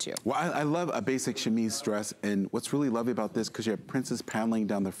if you want to. Well, I love a basic chemise dress, and what's really lovely about this, because you have princess paneling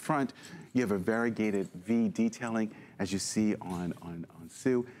down the front, you have a variegated V detailing, as you see on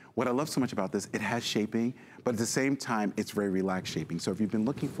Sue. What I love so much about this, it has shaping, but at the same time, it's very relaxed shaping. So if you've been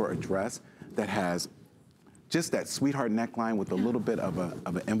looking for a dress that has just that sweetheart neckline with a little bit of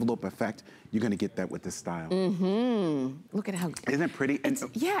an envelope effect, you're gonna get that with this style. Look at how... Isn't it pretty?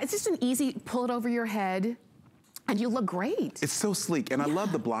 Yeah, it's just an easy, pull it over your head, and you look great. It's so sleek, and I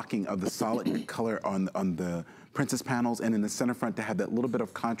love the blocking of the solid color on the princess panels, and in the center front to have that little bit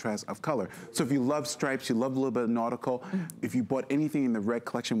of contrast of color. So if you love stripes, you love a little bit of nautical, if you bought anything in the red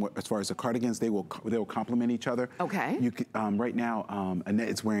collection, as far as the cardigans, they will complement each other. Okay. You could, right now, Annette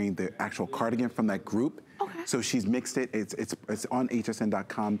is wearing the actual cardigan from that group. Okay. So she's mixed it. It's on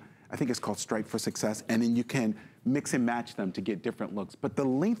hsn.com. I think it's called Stripe for Success, and then you can mix and match them to get different looks. But the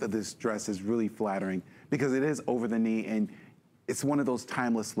length of this dress is really flattering because it is over the knee, and it's one of those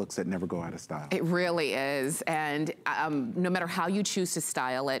timeless looks that never go out of style. It really is, and no matter how you choose to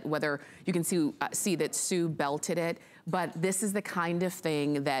style it, whether you can see that Sue belted it, but this is the kind of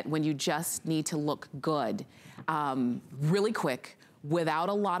thing that when you just need to look good, really quick, without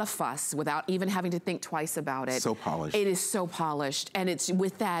a lot of fuss, without even having to think twice about it. So polished. It is so polished, and it's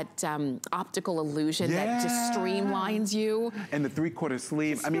with that optical illusion that just streamlines you. And the 3/4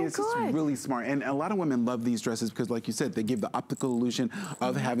 sleeve. I mean, it's just really smart. And a lot of women love these dresses because, like you said, they give the optical illusion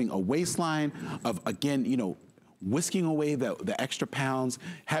of having a waistline, of, again, you know, whisking away the extra pounds,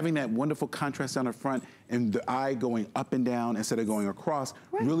 having that wonderful contrast down the front, and the eye going up and down instead of going across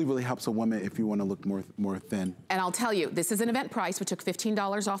really, really helps a woman if you want to look more thin. And I'll tell you, this is an event price. We took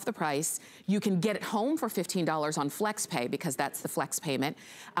 $15 off the price. You can get it home for $15 on flex pay, because that's the flex payment.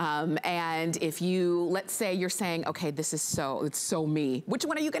 And if you, let's say you're saying, okay, this is it's so me. Which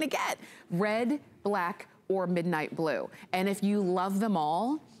one are you gonna get? Red, black, or midnight blue? And if you love them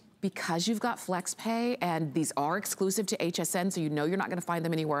all, because you've got flex pay and these are exclusive to HSN, so you know you're not gonna find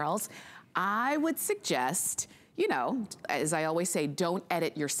them anywhere else, I would suggest, you know, as I always say, don't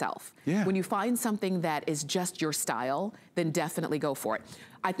edit yourself. Yeah. When you find something that is just your style, then definitely go for it.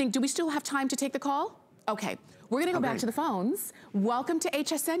 I think, do we still have time to take the call? Okay, we're gonna go back to the phones. Welcome to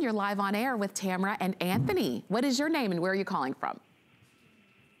HSN, you're live on air with Tamara and Anthony. What is your name and where are you calling from?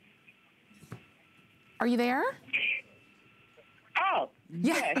 Are you there? Oh,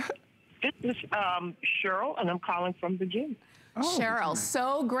 yes. This is Cheryl, and I'm calling from Virginia. Oh, Cheryl,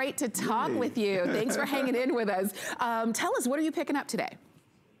 so great to talk with you. Thanks for hanging in with us. Tell us, what are you picking up today?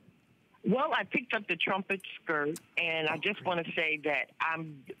 Well, I picked up the trumpet skirt, and I just want to say that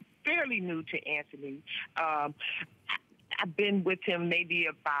I'm fairly new to Anthony. I've been with him maybe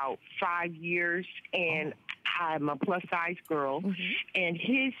about 5 years, and I'm a plus-size girl, and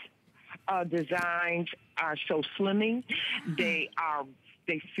his designs are so slimming. They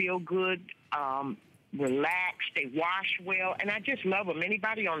feel good, relaxed, they wash well, and I just love them.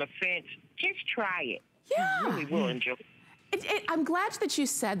 Anybody on the fence, just try it. Yeah. You really will enjoy it. I'm glad that you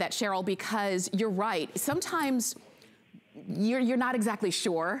said that, Cheryl, because you're right. Sometimes you're not exactly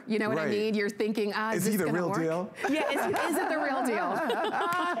sure, you know what I mean? You're thinking, is he the real deal? Yeah, is it the real deal?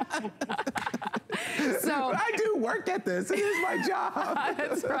 So I do work at this. It is my job.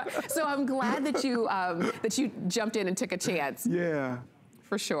 That's right. So I'm glad that you jumped in and took a chance. Yeah.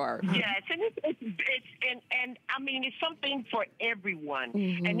 For sure. Yes, and I mean, it's something for everyone,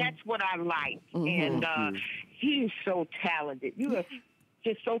 and that's what I like. And he is so talented. You are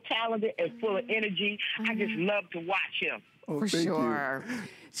just so talented and full of energy. I just love to watch him. For sure.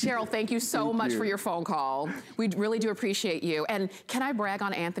 Cheryl, thank you so much for your phone call. We really do appreciate you. And can I brag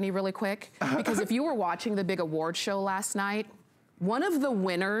on Anthony really quick? Because if you were watching the big award show last night, one of the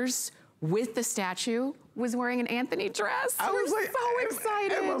winners with the statue was wearing an Anthony dress. I was like, so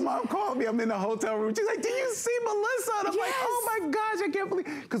excited. And my mom called me. I'm in the hotel room. She's like, "Did you see Melissa?" And I'm like, "Oh my gosh, I can't believe."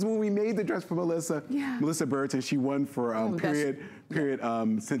 Because when we made the dress for Melissa, Melissa Burton, she won for period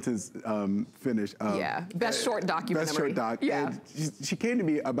sentence finish. Best short documentary. Best short doc. Yeah. And she came to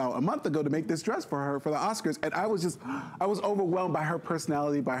me about a month ago to make this dress for her for the Oscars, and I was overwhelmed by her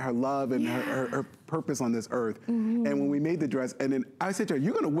personality, by her love, and her purpose on this earth. And when we made the dress, and then I said to her,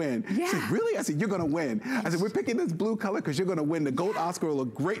 "You're gonna win." She said, "Really?" I said, "You're gonna win." I said, "We're picking this blue color because you're gonna win. The gold Oscar will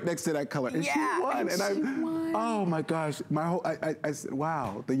look great next to that color." And she won. And she won. Oh my gosh, I said,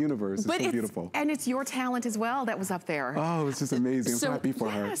 wow, the universe is so beautiful. And it's your talent as well that was up there. Oh, it's just amazing. I'm so happy for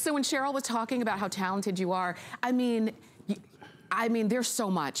her. So when Cheryl was talking about how talented you are, I mean, there's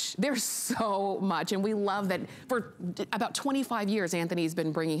so much. There's so much. And we love that for about 25 years, Anthony's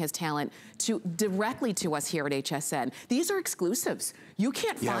been bringing his talent directly to us here at HSN. These are exclusives. You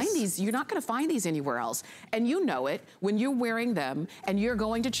can't find these. You're not going to find these anywhere else. And you know it when you're wearing them and you're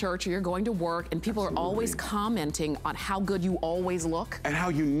going to church or you're going to work and people are always commenting on how good you always look. And how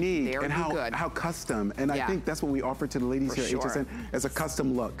unique and how custom. And I think that's what we offer to the ladies here at HSN as a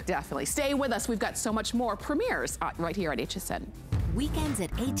custom look. Definitely. Stay with us. We've got so much more premieres right here at HSN. Weekends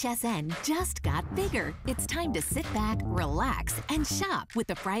at HSN just got bigger. It's time to sit back, relax, and shop with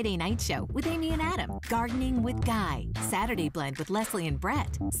the Friday Night Show with Amy and Adam, Gardening with Guy, Saturday Blend with Leslie and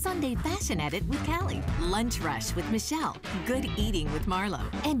Brett, Sunday Fashion Edit with Callie, Lunch Rush with Michelle, Good Eating with Marlo,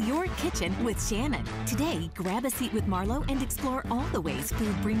 and Your Kitchen with Shannon. Today, grab a seat with Marlo and explore all the ways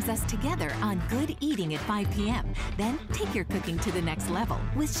food brings us together on Good Eating at 5 p.m. Then take your cooking to the next level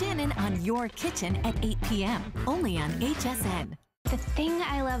with Shannon on Your Kitchen at 8 p.m. Only on HSN. The thing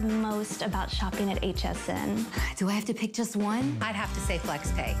I love most about shopping at HSN. Do I have to pick just one? I'd have to say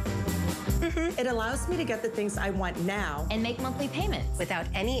FlexPay. It allows me to get the things I want now and make monthly payments without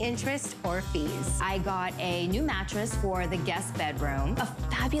any interest or fees. I got a new mattress for the guest bedroom, A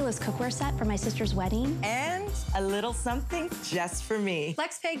fabulous cookware set for my sister's wedding. and a little something just for me.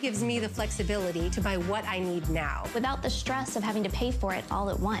 FlexPay gives me the flexibility to buy what I need now. Without the stress of having to pay for it all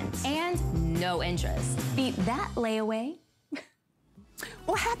at once. and no interest. Beat that layaway.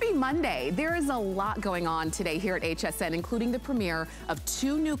 Well, happy Monday. There is a lot going on today here at HSN, including the premiere of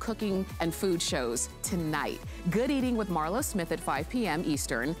 2 new cooking and food shows tonight. Good Eating with Marlo Smith at 5 p.m.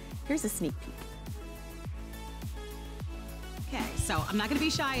 Eastern. Here's a sneak peek. Okay, so I'm not gonna be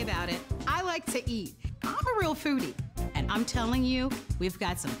shy about it. I like to eat. I'm a real foodie. And I'm telling you, we've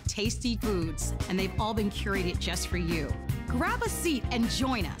got some tasty foods, and they've all been curated just for you. Grab a seat and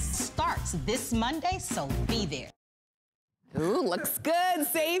join us. Starts this Monday, so be there. Ooh, looks good.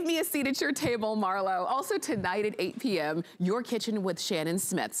 Save me a seat at your table, Marlo. Also tonight at 8 p.m., Your Kitchen with Shannon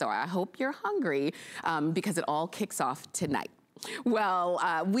Smith. So I hope you're hungry because it all kicks off tonight.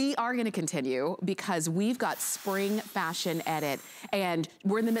 Well, we are going to continue because we've got Spring Fashion Edit, and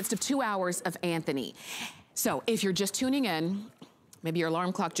we're in the midst of 2 hours of Anthony. So if you're just tuning in, maybe your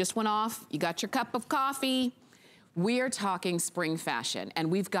alarm clock just went off, you got your cup of coffee, We are talking spring fashion,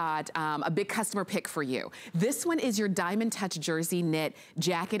 and we've got a big customer pick for you. This one is your Diamond Touch jersey knit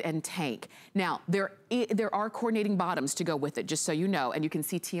jacket and tank. Now, there are coordinating bottoms to go with it, just so you know, and you can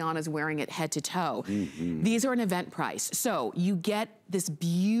see Tiana's wearing it head to toe. These are an event price. So you get this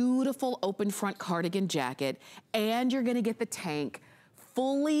beautiful open front cardigan jacket, and you're gonna get the tank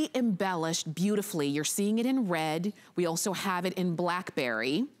fully embellished beautifully. You're seeing it in red. We also have it in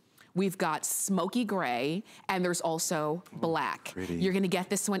blackberry. We've got smoky gray, and there's also black. You're gonna get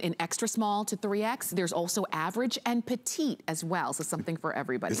this one in extra small to 3X. There's also average and petite as well, so something for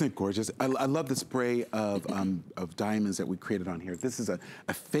everybody. Isn't it gorgeous? I love the spray of diamonds that we created on here. This is a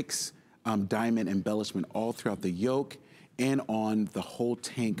fixed diamond embellishment all throughout the yoke and on the whole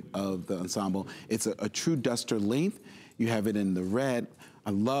tank of the ensemble. It's a true duster length. You have it in the red. I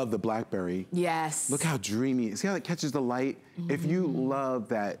love the blackberry. Yes. Look how dreamy. See how it catches the light? If you love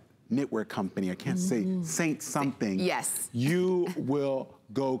that knitwear company, I can't say Saint something. Yes. You will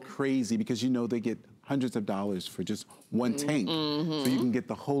go crazy because you know they get hundreds of dollars for just one tank. So you can get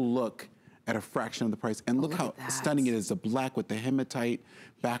the whole look at a fraction of the price. And look how stunning it is, the black with the hematite,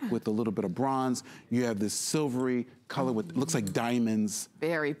 back with a little bit of bronze. You have this silvery color with, looks like diamonds.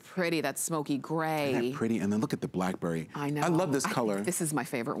 Very pretty, that smoky gray. Isn't that pretty? And then look at the blackberry. I know. I love this color. This is my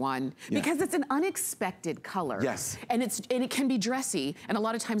favorite one because it's an unexpected color. Yes. And it can be dressy, and a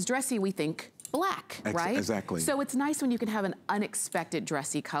lot of times dressy we think black, right? Exactly. So it's nice when you can have an unexpected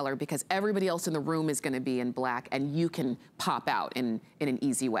dressy color because everybody else in the room is gonna be in black and you can pop out in an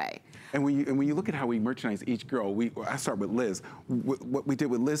easy way. And when you look at how we merchandise each girl, I start with Liz. What we did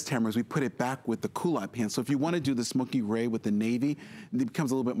with Liz, Tamara, is we put it back with the culotte pants. So if you want to do the smoky gray with the navy, it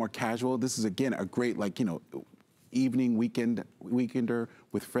becomes a little bit more casual. This is, again, a great, like, you know, evening weekender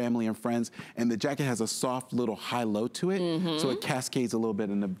with family and friends. And the jacket has a soft little high-low to it, so it cascades a little bit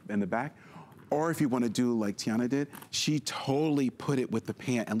in the back. Or if you want to do like Tiana did, she totally put it with the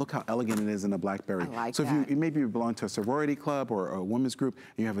pant, and look how elegant it is in the blackberry. I like so that. if you maybe you belong to a sorority club or a women's group, and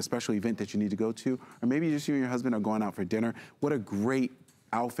you have a special event that you need to go to, or maybe just you and your husband are going out for dinner, what a great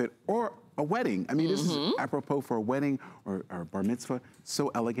outfit, or a wedding. I mean, this is apropos for a wedding or a bar mitzvah, so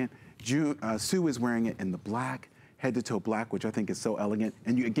elegant. Sue is wearing it in the black, head to toe black, which I think is so elegant.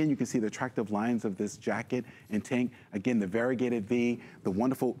 And again, you can see the attractive lines of this jacket and tank. Again, the variegated V, the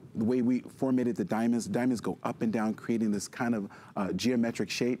way we formatted the diamonds. The diamonds go up and down, creating this kind of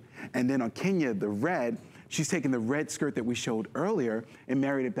geometric shape. And then on Kenya, the red, she's taken the red skirt that we showed earlier and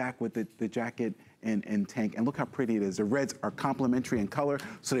married it back with the jacket and tank. And look how pretty it is. The reds are complementary in color,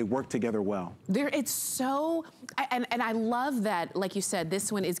 so they work together well. It's so, and I love that, like you said,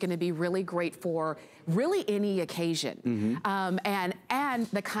 this one is gonna be really great for really any occasion. And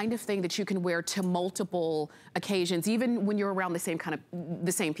the kind of thing that you can wear to multiple occasions, even when you're around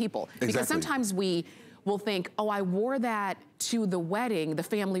the same people. Because sometimes we will think, oh, I wore that to the wedding, the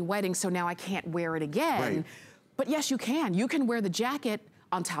family wedding, so now I can't wear it again. But yes, you can. You can wear the jacket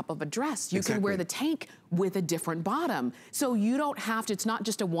on top of a dress. You can wear the tank with a different bottom. So you don't have to, it's not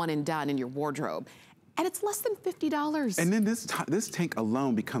just a one and done in your wardrobe. And it's less than $50. And then this tank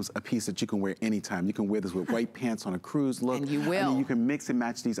alone becomes a piece that you can wear anytime. You can wear this with white pants on a cruise look. And you will. I mean, you can mix and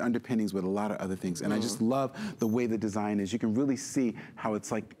match these underpinnings with a lot of other things. And I just love the way the design is. You can really see how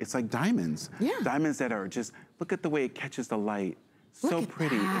it's like diamonds. Diamonds that are just, look at the way it catches the light. So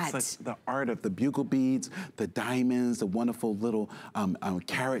pretty. It's like the art of the bugle beads, the diamonds, the wonderful little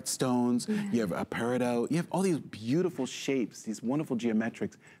carat stones. You have a peridot. You have all these beautiful shapes, these wonderful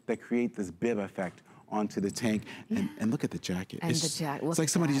geometrics that create this bib effect onto the tank. And look at the jacket. And the jacket. It's like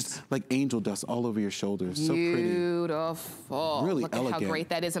somebody just like angel dust all over your shoulders. So pretty. Beautiful. Really look elegant. Look at how great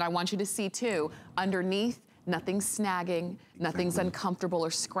that is. And I want you to see too, underneath, nothing's snagging, nothing's uncomfortable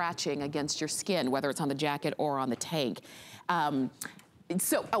or scratching against your skin, whether it's on the jacket or on the tank. And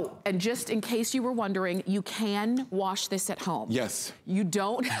just in case you were wondering, you can wash this at home. Yes. You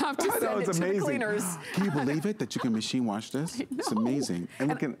don't have to send it to the cleaners. Can you believe it, that you can machine wash this? It's amazing. And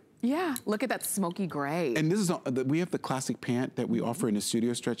look at that smoky gray. And this is, we have the classic pant that we offer in the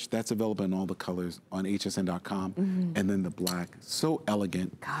studio stretch. That's available in all the colors on hsn.com. And then the black, so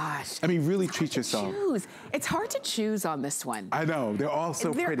elegant. Gosh. I mean, really treat yourself. It's hard to choose on this one. I know, they're all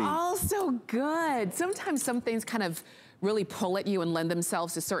so pretty. They're all so good. Sometimes some things kind of really pull at you and lend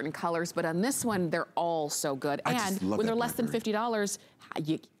themselves to certain colors, but on this one, they're all so good. And when they're less than $50,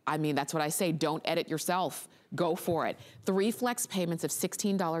 I mean, that's what I say, don't edit yourself. Go for it. 3 flex payments of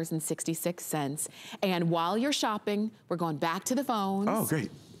 $16.66. And while you're shopping, we're going back to the phones. Oh, great.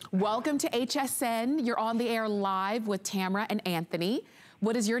 Welcome to HSN. You're on the air live with Tamara and Anthony.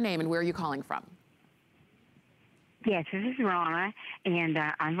 What is your name and where are you calling from? Yes, this is Ronna, and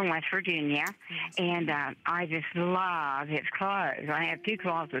I'm from West Virginia, and I just love his clothes. I have 2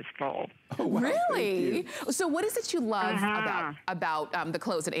 closets full. Oh, wow, really? So what is it you love about the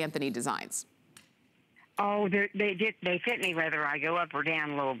clothes that Antthony designs? Oh, they fit me whether I go up or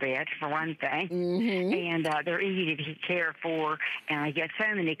down a little bit, for one thing. And they're easy to care for, and I get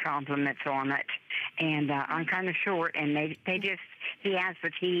so many compliments on it. And I'm kind of short, and he has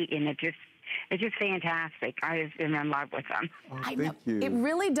petite, and it's just fantastic. I just am in love with them. Oh, thank you. It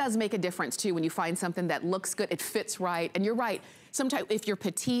really does make a difference, too, when you find something that looks good, it fits right. And you're right. Sometimes, if you're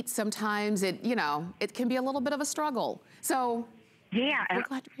petite, sometimes it can be a little bit of a struggle. So... yeah,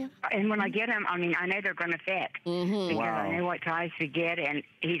 and when I get them, I mean, I know they're going to fit because I know what size to get, and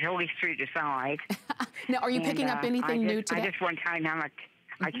he's always true to size. Now, are you picking up anything new today? I just want to tell him how much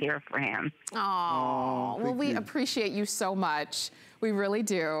I care for him. Oh, well, we appreciate you so much. We really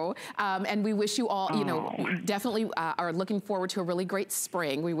do. And we wish you all, definitely are looking forward to a really great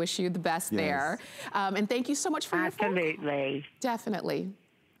spring. We wish you the best there. And thank you so much for your phone call. Absolutely. Definitely.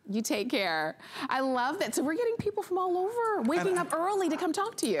 You take care. I love that. So we're getting people from all over waking up early to come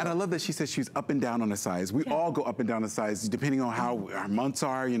talk to you. And I love that she says she's up and down on a size. We all go up and down a size depending on how our months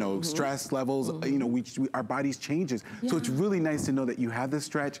are, stress levels, our bodies changes. So it's really nice to know that you have this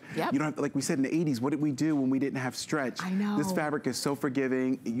stretch. You don't have to, like we said in the 80s, what did we do when we didn't have stretch? I know. This fabric is so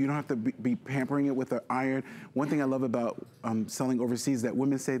forgiving. You don't have to be pampering it with an iron. One thing I love about selling overseas is that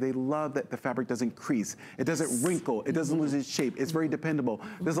women say they love that the fabric doesn't crease. It doesn't wrinkle. It doesn't lose its shape. It's very dependable.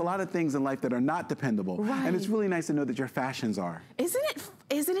 There's a lot of things in life that are not dependable. And it's really nice to know that your fashions are. Isn't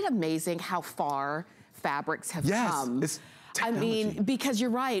it amazing how far fabrics have come? It's technology. I mean, because you're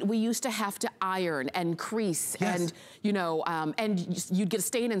right. We used to have to iron and crease and, and you'd get a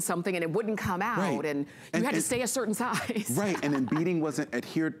stain in something and it wouldn't come out and you had to stay a certain size. And then beading wasn't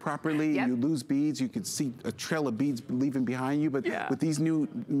adhered properly. You lose beads. You could see a trail of beads leaving behind you. But with these new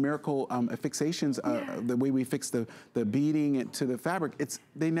miracle fixations, the way we fix the beading to the fabric,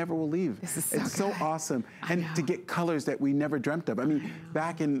 they never will leave. It's so awesome. And to get colors that we never dreamt of. I mean,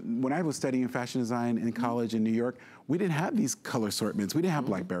 back when I was studying fashion design in college in New York, we didn't have these color assortments. We didn't have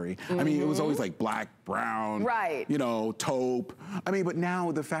Blackberry. I mean, it was always like black, brown, taupe. I mean, but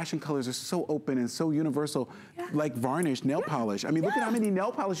now the fashion colors are so open and so universal, like varnish, nail polish. I mean, look at how many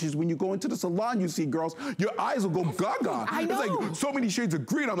nail polishes, when you go into the salon, you see girls, your eyes will go gaga. I know. It's like so many shades of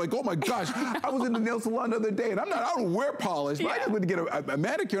green. I'm like, oh my gosh. I was in the nail salon the other day, and I don't wear polish, but I just went to get a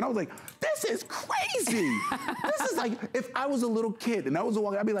manicure, and I was like, this is crazy. This is like, if I was a little kid and I was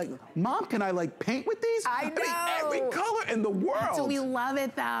walking, I'd be like, Mom, can I like paint with these? I know. I mean, every color in the world. So we love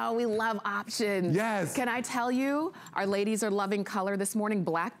it though. We love options. Yes. Can I tell you, our ladies are loving color this morning,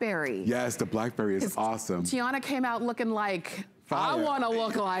 Blackberry. Yes, the Blackberry is awesome. Tiana came out looking like, fire. I want to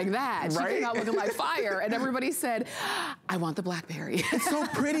look like that. She came out looking like fire, and everybody said, I want the Blackberry. It's so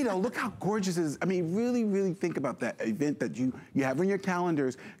pretty though. Look how gorgeous it is. I mean, really, really think about that event that you have on your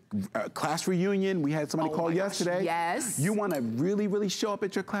calendars. Class reunion, we had somebody call yesterday. Yes. You want to really, really show up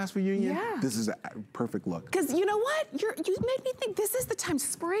at your class reunion? Yeah. This is a perfect look. Because you know what? You made me think this is the time,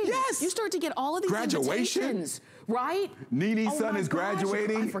 spring. Yes. You start to get all of these invitations, right? Nene's son is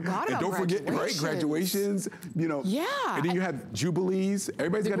graduating. I forgot about and don't forget, graduations. Yeah. And then you have jubilees.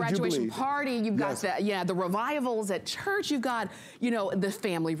 Everybody's got a jubilee. The graduation party. You've got the revivals at church. You've got, the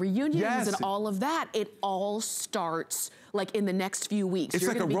family reunions and all of that. It all starts like in the next few weeks. It's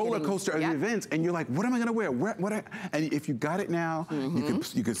like a roller coaster of events, and you're like, what am I gonna wear? And if you got it now,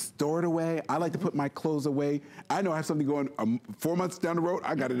 you can store it away. I like to put my clothes away. I know I have something going 4 months down the road.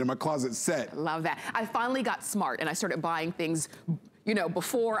 I got it in my closet set. Love that. I finally got smart and I started buying things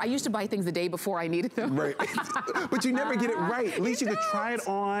before. I used to buy things the day before I needed them. Right. But you never get it right. At least you could try it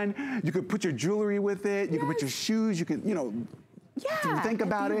on. You could put your jewelry with it. You could put your shoes. You could, think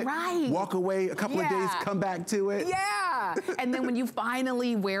about it. Right. Walk away a couple of days, come back to it. Yeah. And then when you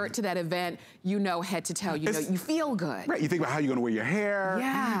finally wear it to that event, head to toe, you feel good. Right. You think about how you're going to wear your hair.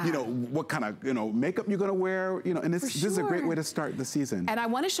 Yeah. What kind of, makeup you're going to wear. And this is a great way to start the season. And I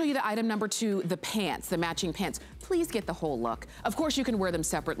want to show you the item number 2, the pants, the matching pants. Please get the whole look. Of course, you can wear them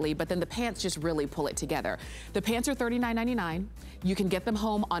separately, but then the pants just really pull it together. The pants are $39.99. You can get them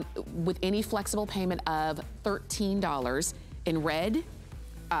home with any flexible payment of $13. In red,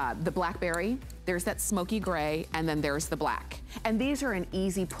 the Blackberry, there's that smoky gray, and then there's the black. And these are an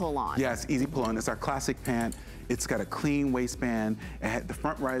easy pull on. Yes, easy pull on. It's our classic pant. It's got a clean waistband. The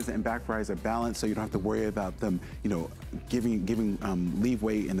front rise and back rise are balanced, so you don't have to worry about them, you know, giving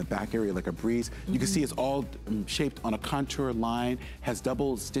leeway in the back area like a breeze. You can see it's all shaped on a contour line, has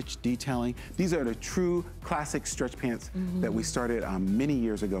double stitch detailing. These are the true classic stretch pants that we started many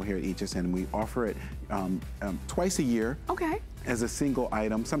years ago here at HSN. We offer it twice a year. Okay. As a single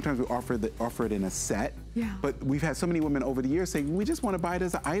item. Sometimes we offer it in a set. Yeah. But we've had so many women over the years saying, we just want to buy it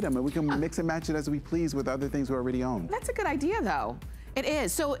as an item and we can mix and match it as we please with other things we already own. That's a good idea though. It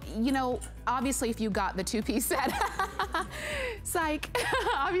is. So, you know, obviously if you got the two-piece set, psych,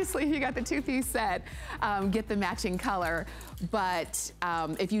 obviously if you got the two-piece set, get the matching color. But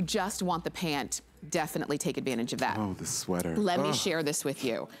if you just want the pant, definitely take advantage of that. Oh, the sweater. Let me share this with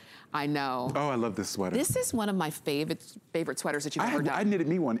you. I know. Oh, I love this sweater. This is one of my favorite sweaters that you've ever done. I knitted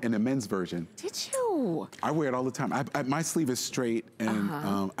me one in a men's version. Did you? I wear it all the time. My sleeve is straight and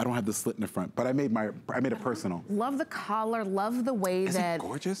I don't have the slit in the front, but I made it personal. Love the collar, love the way Isn't it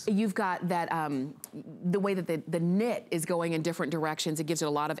gorgeous? You've got that, the way that the knit is going in different directions. It gives it a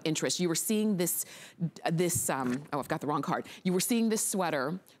lot of interest. You were seeing this, oh, I've got the wrong card. You were seeing this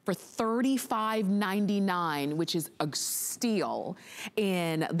sweater for $35.99, which is a steal,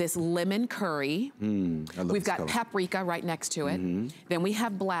 in this lemon curry. I love We've got color. paprika right next to it. Then we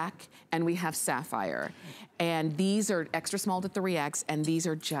have black and we have sapphire. And these are extra small to 3X, and these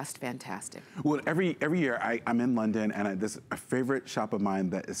are just fantastic. Well, every year I'm in London, and there's a favorite shop of mine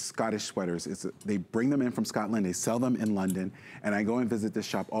that is Scottish sweaters. They bring them in from Scotland, they sell them in London, and I go and visit this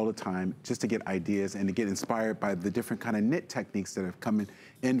shop all the time just to get ideas and to get inspired by the different kind of knit techniques that have come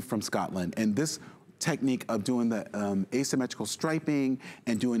in from Scotland. And this technique of doing the asymmetrical striping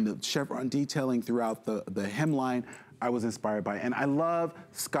and doing the chevron detailing throughout the hemline, I was inspired by. And I love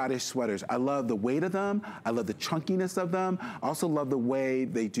Scottish sweaters. I love the weight of them. I love the chunkiness of them. I also love the way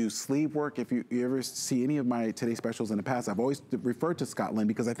they do sleeve work. If you ever see any of my Today specials in the past, I've always referred to Scotland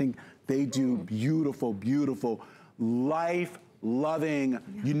because I think they do beautiful, beautiful, life-loving,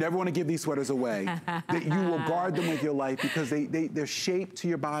 you never want to give these sweaters away. That you will guard them with your life because they're shaped to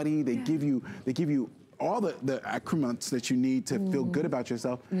your body. They give you all the accoutrements that you need to feel good about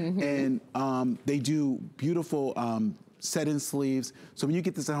yourself. And they do beautiful set-in sleeves. So when you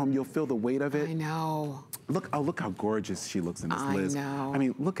get this at home, you'll feel the weight of it. I know. Look how gorgeous she looks in this, Liz. I know. I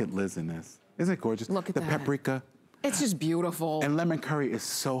mean, look at Liz in this. Isn't it gorgeous? Look at the that. paprika. It's just beautiful. And lemon curry is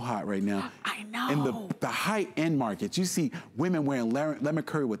so hot right now. I know. In the high-end markets, you see women wearing lemon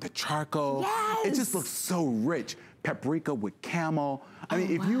curry with the charcoal. Yes. It just looks so rich. Paprika with camel. I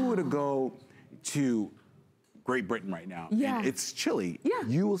mean, if you were to go to Great Britain right now, and it's chilly,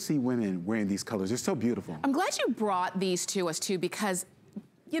 you will see women wearing these colors. They're so beautiful. I'm glad you brought these to us too, because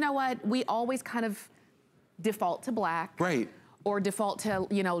you know what? We always kind of default to black. Right. Or default to,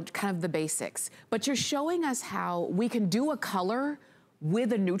 you know, kind of the basics. But you're showing us how we can do a color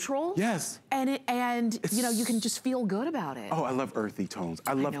with a neutral. Yes. And you know, you can just feel good about it. Oh, I love earthy tones.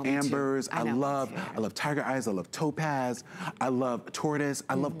 I love ambers. I love tiger eyes. I love topaz. I love tortoise.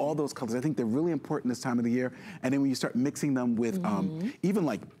 I love all those colors. I think they're really important this time of the year. And then when you start mixing them with even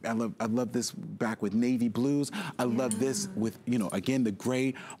like I love this back with navy blues. I love this with, you know, again the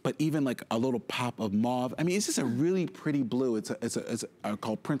gray, but even like a little pop of mauve. I mean, it's just a really pretty blue. It's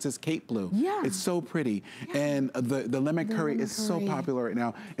called Princess Kate blue. Yeah. It's so pretty. And the lemon curry is so popular right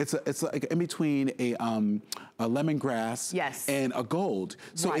now. It's like in between a lemongrass and a gold.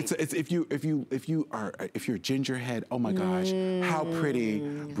 So it's if you're a gingerhead, oh my gosh, how pretty.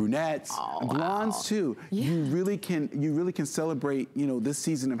 Brunettes, blondes too. You really can celebrate, you know, this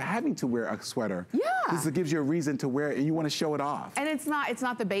season of having to wear a sweater. Yeah. This gives you a reason to wear it and you want to show it off. And it's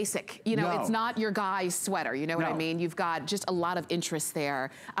not the basic, you know, it's not your guy's sweater, you know what I mean? You've got just a lot of interest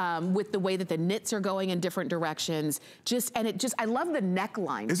there with the way that the knits are going in different directions. I love the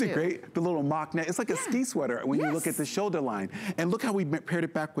neckline too. Isn't it great? The little mock neck. It's like a ski sweater when you look at the shoulder line. And look how we paired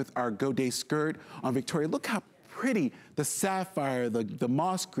it back with our Godet skirt on Victoria. Look how pretty the sapphire, the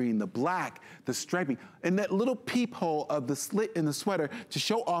moss green, the black, the striping, and that little peephole of the slit in the sweater to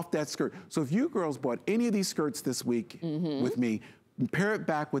show off that skirt. So if you girls bought any of these skirts this week with me, pair it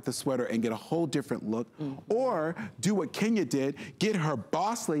back with the sweater and get a whole different look. Or do what Kenya did, get her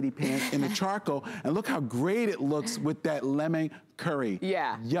boss lady pants in the charcoal, and look how great it looks with that lemon curry.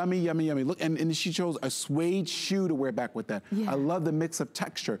 Yeah. Yummy, yummy, yummy. Look, and she chose a suede shoe to wear back with that. I love the mix of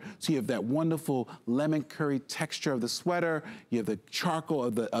texture. So you have that wonderful lemon curry texture of the sweater, you have the charcoal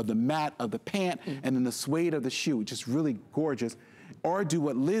of the mat of the pant, and then the suede of the shoe, which is really gorgeous. or do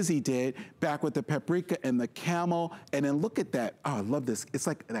what Lizzie did back with the paprika and the camel, and then look at that. Oh, I love this. It's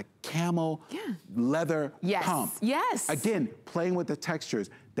like that camel leather pump. Yes. Again, playing with the textures,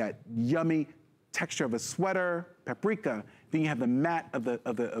 that yummy texture of a sweater, paprika. Then you have the matte of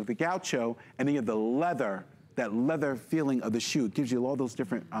the gaucho, and then you have the leather, that leather feeling of the shoe. It gives you all those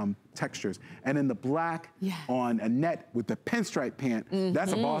different textures. And then the black on a net with the pinstripe pant,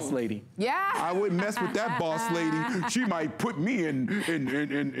 that's a boss lady. Yeah. I wouldn't mess with that boss lady. She might put me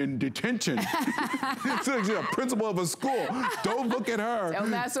in detention. So she's a principal of a school. Don't look at her. Don't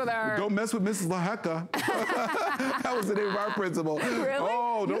mess with her. Don't mess with Mrs. LaHecca. That was the name of our principal. Really?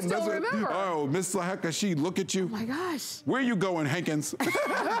 Oh, don't mess with remember. Oh, Miss LaHecca, she'd look at you. Oh my gosh. Where you going, Hankins?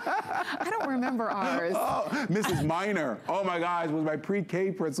 I don't remember ours. Oh, Mrs. Minor. Oh my gosh, was my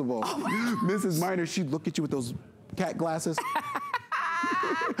pre-K principal. Oh Mrs. Minor, she'd look at you with those cat glasses.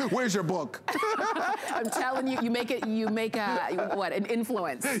 Where's your book? I'm telling you, you make an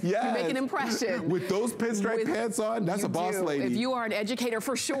influence. Yes. You make an impression. With those pinstripe pants on, that's a boss lady. If you are an educator,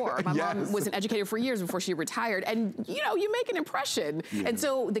 for sure. My mom was an educator for years before she retired, and you make an impression. And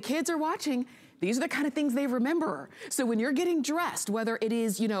so the kids are watching. These are the kind of things they remember. So when you're getting dressed, whether it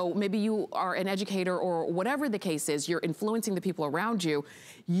is, maybe you are an educator or whatever the case is, you're influencing the people around you,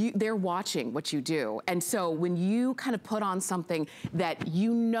 they're watching what you do. And so when you kind of put on something that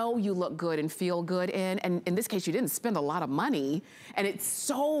you look good and feel good in, and in this case, you didn't spend a lot of money, and it's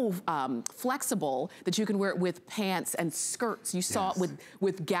so flexible that you can wear it with pants and skirts. You saw it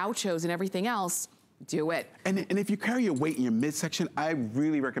with gauchos and everything else. Do it. And if you carry your weight in your midsection, I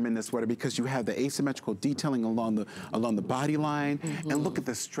really recommend this sweater because you have the asymmetrical detailing along the body line, and look at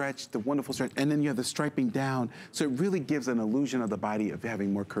the stretch, the wonderful stretch, and then you have the striping down, so it really gives an illusion of the body of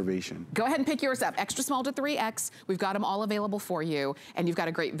having more curvation. Go ahead and pick yours up. Extra small to 3X. We've got them all available for you, and you've got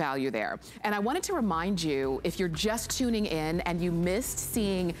a great value there. And I wanted to remind you, if you're just tuning in and you missed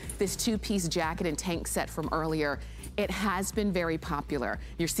seeing this two-piece jacket and tank set from earlier, it has been very popular.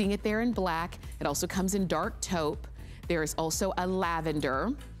 You're seeing it there in black. It also comes in dark taupe. There is also a lavender.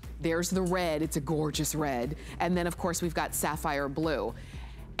 There's the red, it's a gorgeous red. And then of course we've got sapphire blue.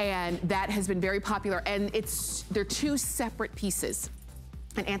 And that has been very popular, and they're two separate pieces.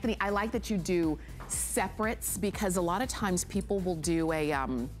 And Anthony, I like that you do separates, because a lot of times people will do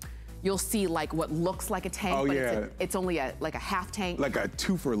you'll see like what looks like a tank, but it's only like a half tank. Like a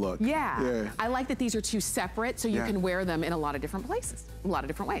twofer look. Yeah. I like that these are two separate, so you can wear them in a lot of different places, a lot of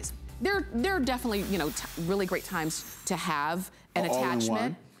different ways. They're definitely, really great times to have an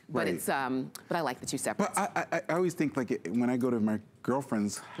attachment. But it's but I like the two separate. But I always think, like, when I go to my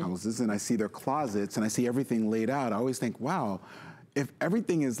girlfriend's houses and I see their closets and I see everything laid out, I always think, wow, if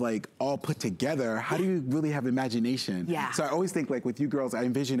everything is like all put together, how do you really have imagination? Yeah. So I always think, like, with you girls, I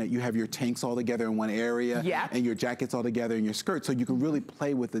envision that you have your tanks all together in one area, and your jackets all together and your skirts, so you can really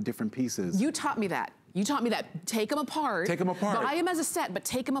play with the different pieces. You taught me that. You taught me that. Take them apart. Take them apart. Buy them as a set, but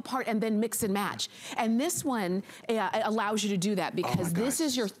take them apart and then mix and match. And this one allows you to do that, because this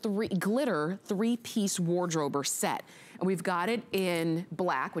is your glitter three-piece wardrober set. And we've got it in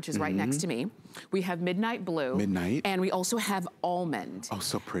black, which is right next to me. We have midnight blue. Midnight. And we also have almond. Oh,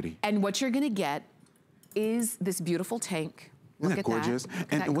 so pretty. And what you're gonna get is this beautiful tank. Isn't that gorgeous?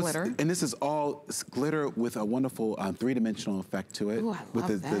 And glitter. And this is all glitter with a wonderful three-dimensional effect to it. Ooh, I with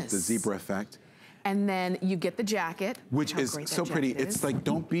love the zebra effect. And then you get the jacket. Which is so pretty. It's like,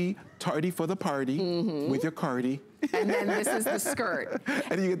 don't be tardy for the party with your cardi. And then this is the skirt.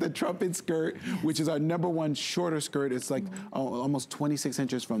 And you get the trumpet skirt, which is our #1 shorter skirt. It's like almost 26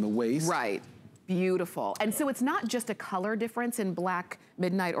 inches from the waist. Right. Beautiful. And so it's not just a color difference in black,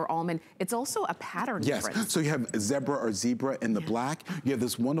 midnight, or almond. It's also a pattern difference. Yes. So you have zebra or zebra in the black. You have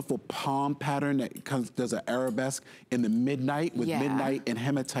this wonderful palm pattern that does an arabesque in the midnight with midnight and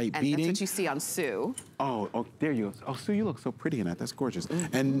hematite beading. And that's what you see on Sue. Oh, there you go. Oh, Sue, you look so pretty in that. That's gorgeous.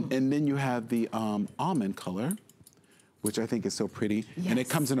 And then you have the almond color, which I think is so pretty. Yes. And it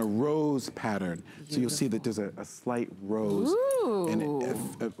comes in a rose pattern. Beautiful. So you'll see that there's a slight rose. Ooh. And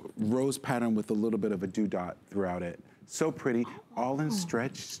a rose pattern with a little bit of a dot throughout it. So pretty, all in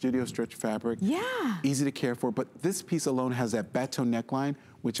stretch, studio stretch fabric. Yeah. Easy to care for, but this piece alone has that bateau neckline,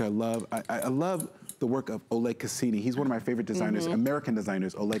 which I love. I love the work of Oleg Cassini. He's one of my favorite designers, American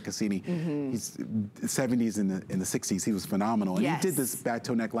designers, Oleg Cassini. He's 70s and the 60s, he was phenomenal. And he did this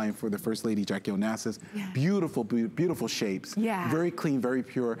bateau neckline for the First Lady, Jackie Onassis. Beautiful, beautiful shapes. Very clean, very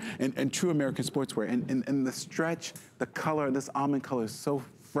pure, and true American sportswear. And the stretch, the color, this almond color is so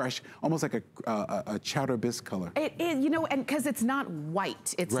fresh, almost like a chowder bisque color. It is, you know, and because it's not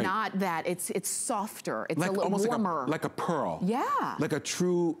white. It's not that. It's softer. It's a little warmer. Like a pearl. Yeah. Like a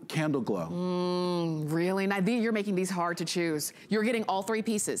true candle glow. Really nice. You're making these hard to choose. You're getting all 3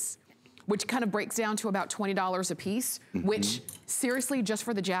 pieces, which kind of breaks down to about $20 a piece, which seriously, just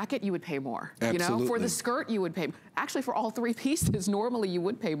for the jacket, you would pay more. Absolutely. You know, for the skirt, you would pay. Actually, for all 3 pieces, normally you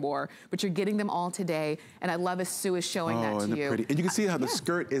would pay more, but you're getting them all today. And I love as Sue is showing that to you. Pretty. And you can see how the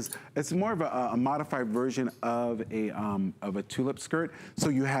skirt is, it's more of a modified version of a tulip skirt. So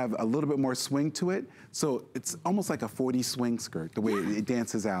you have a little bit more swing to it. So it's almost like a 40 swing skirt, the way it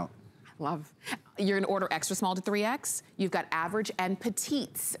dances out. Love. You're gonna order extra small to 3X. You've got average and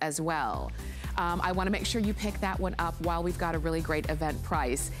petites as well. I wanna make sure you pick that one up while we've got a really great event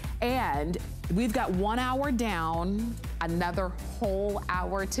price. And we've got 1 hour down, another whole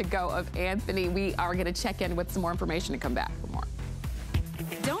hour to go of Antthony. We are gonna check in with some more information and come back for more.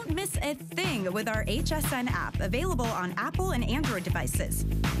 Don't miss a thing with our HSN app, available on Apple and Android devices.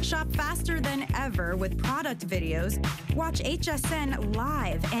 Shop faster than ever with product videos. Watch HSN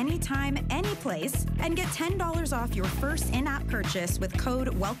live anytime, anyplace, and get $10 off your first in-app purchase with code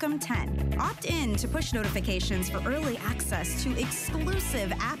WELCOME10. Opt in to push notifications for early access to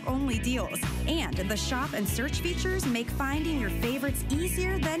exclusive app-only deals. And the shop and search features make finding your favorites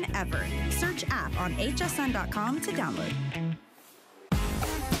easier than ever. Search app on hsn.com to download.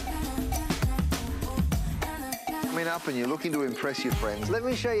 Coming up and you're looking to impress your friends, let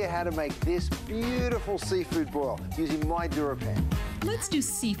me show you how to make this beautiful seafood boil using my DuraPan. Let's do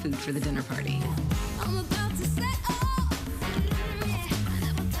seafood for the dinner party. I'm about to set off.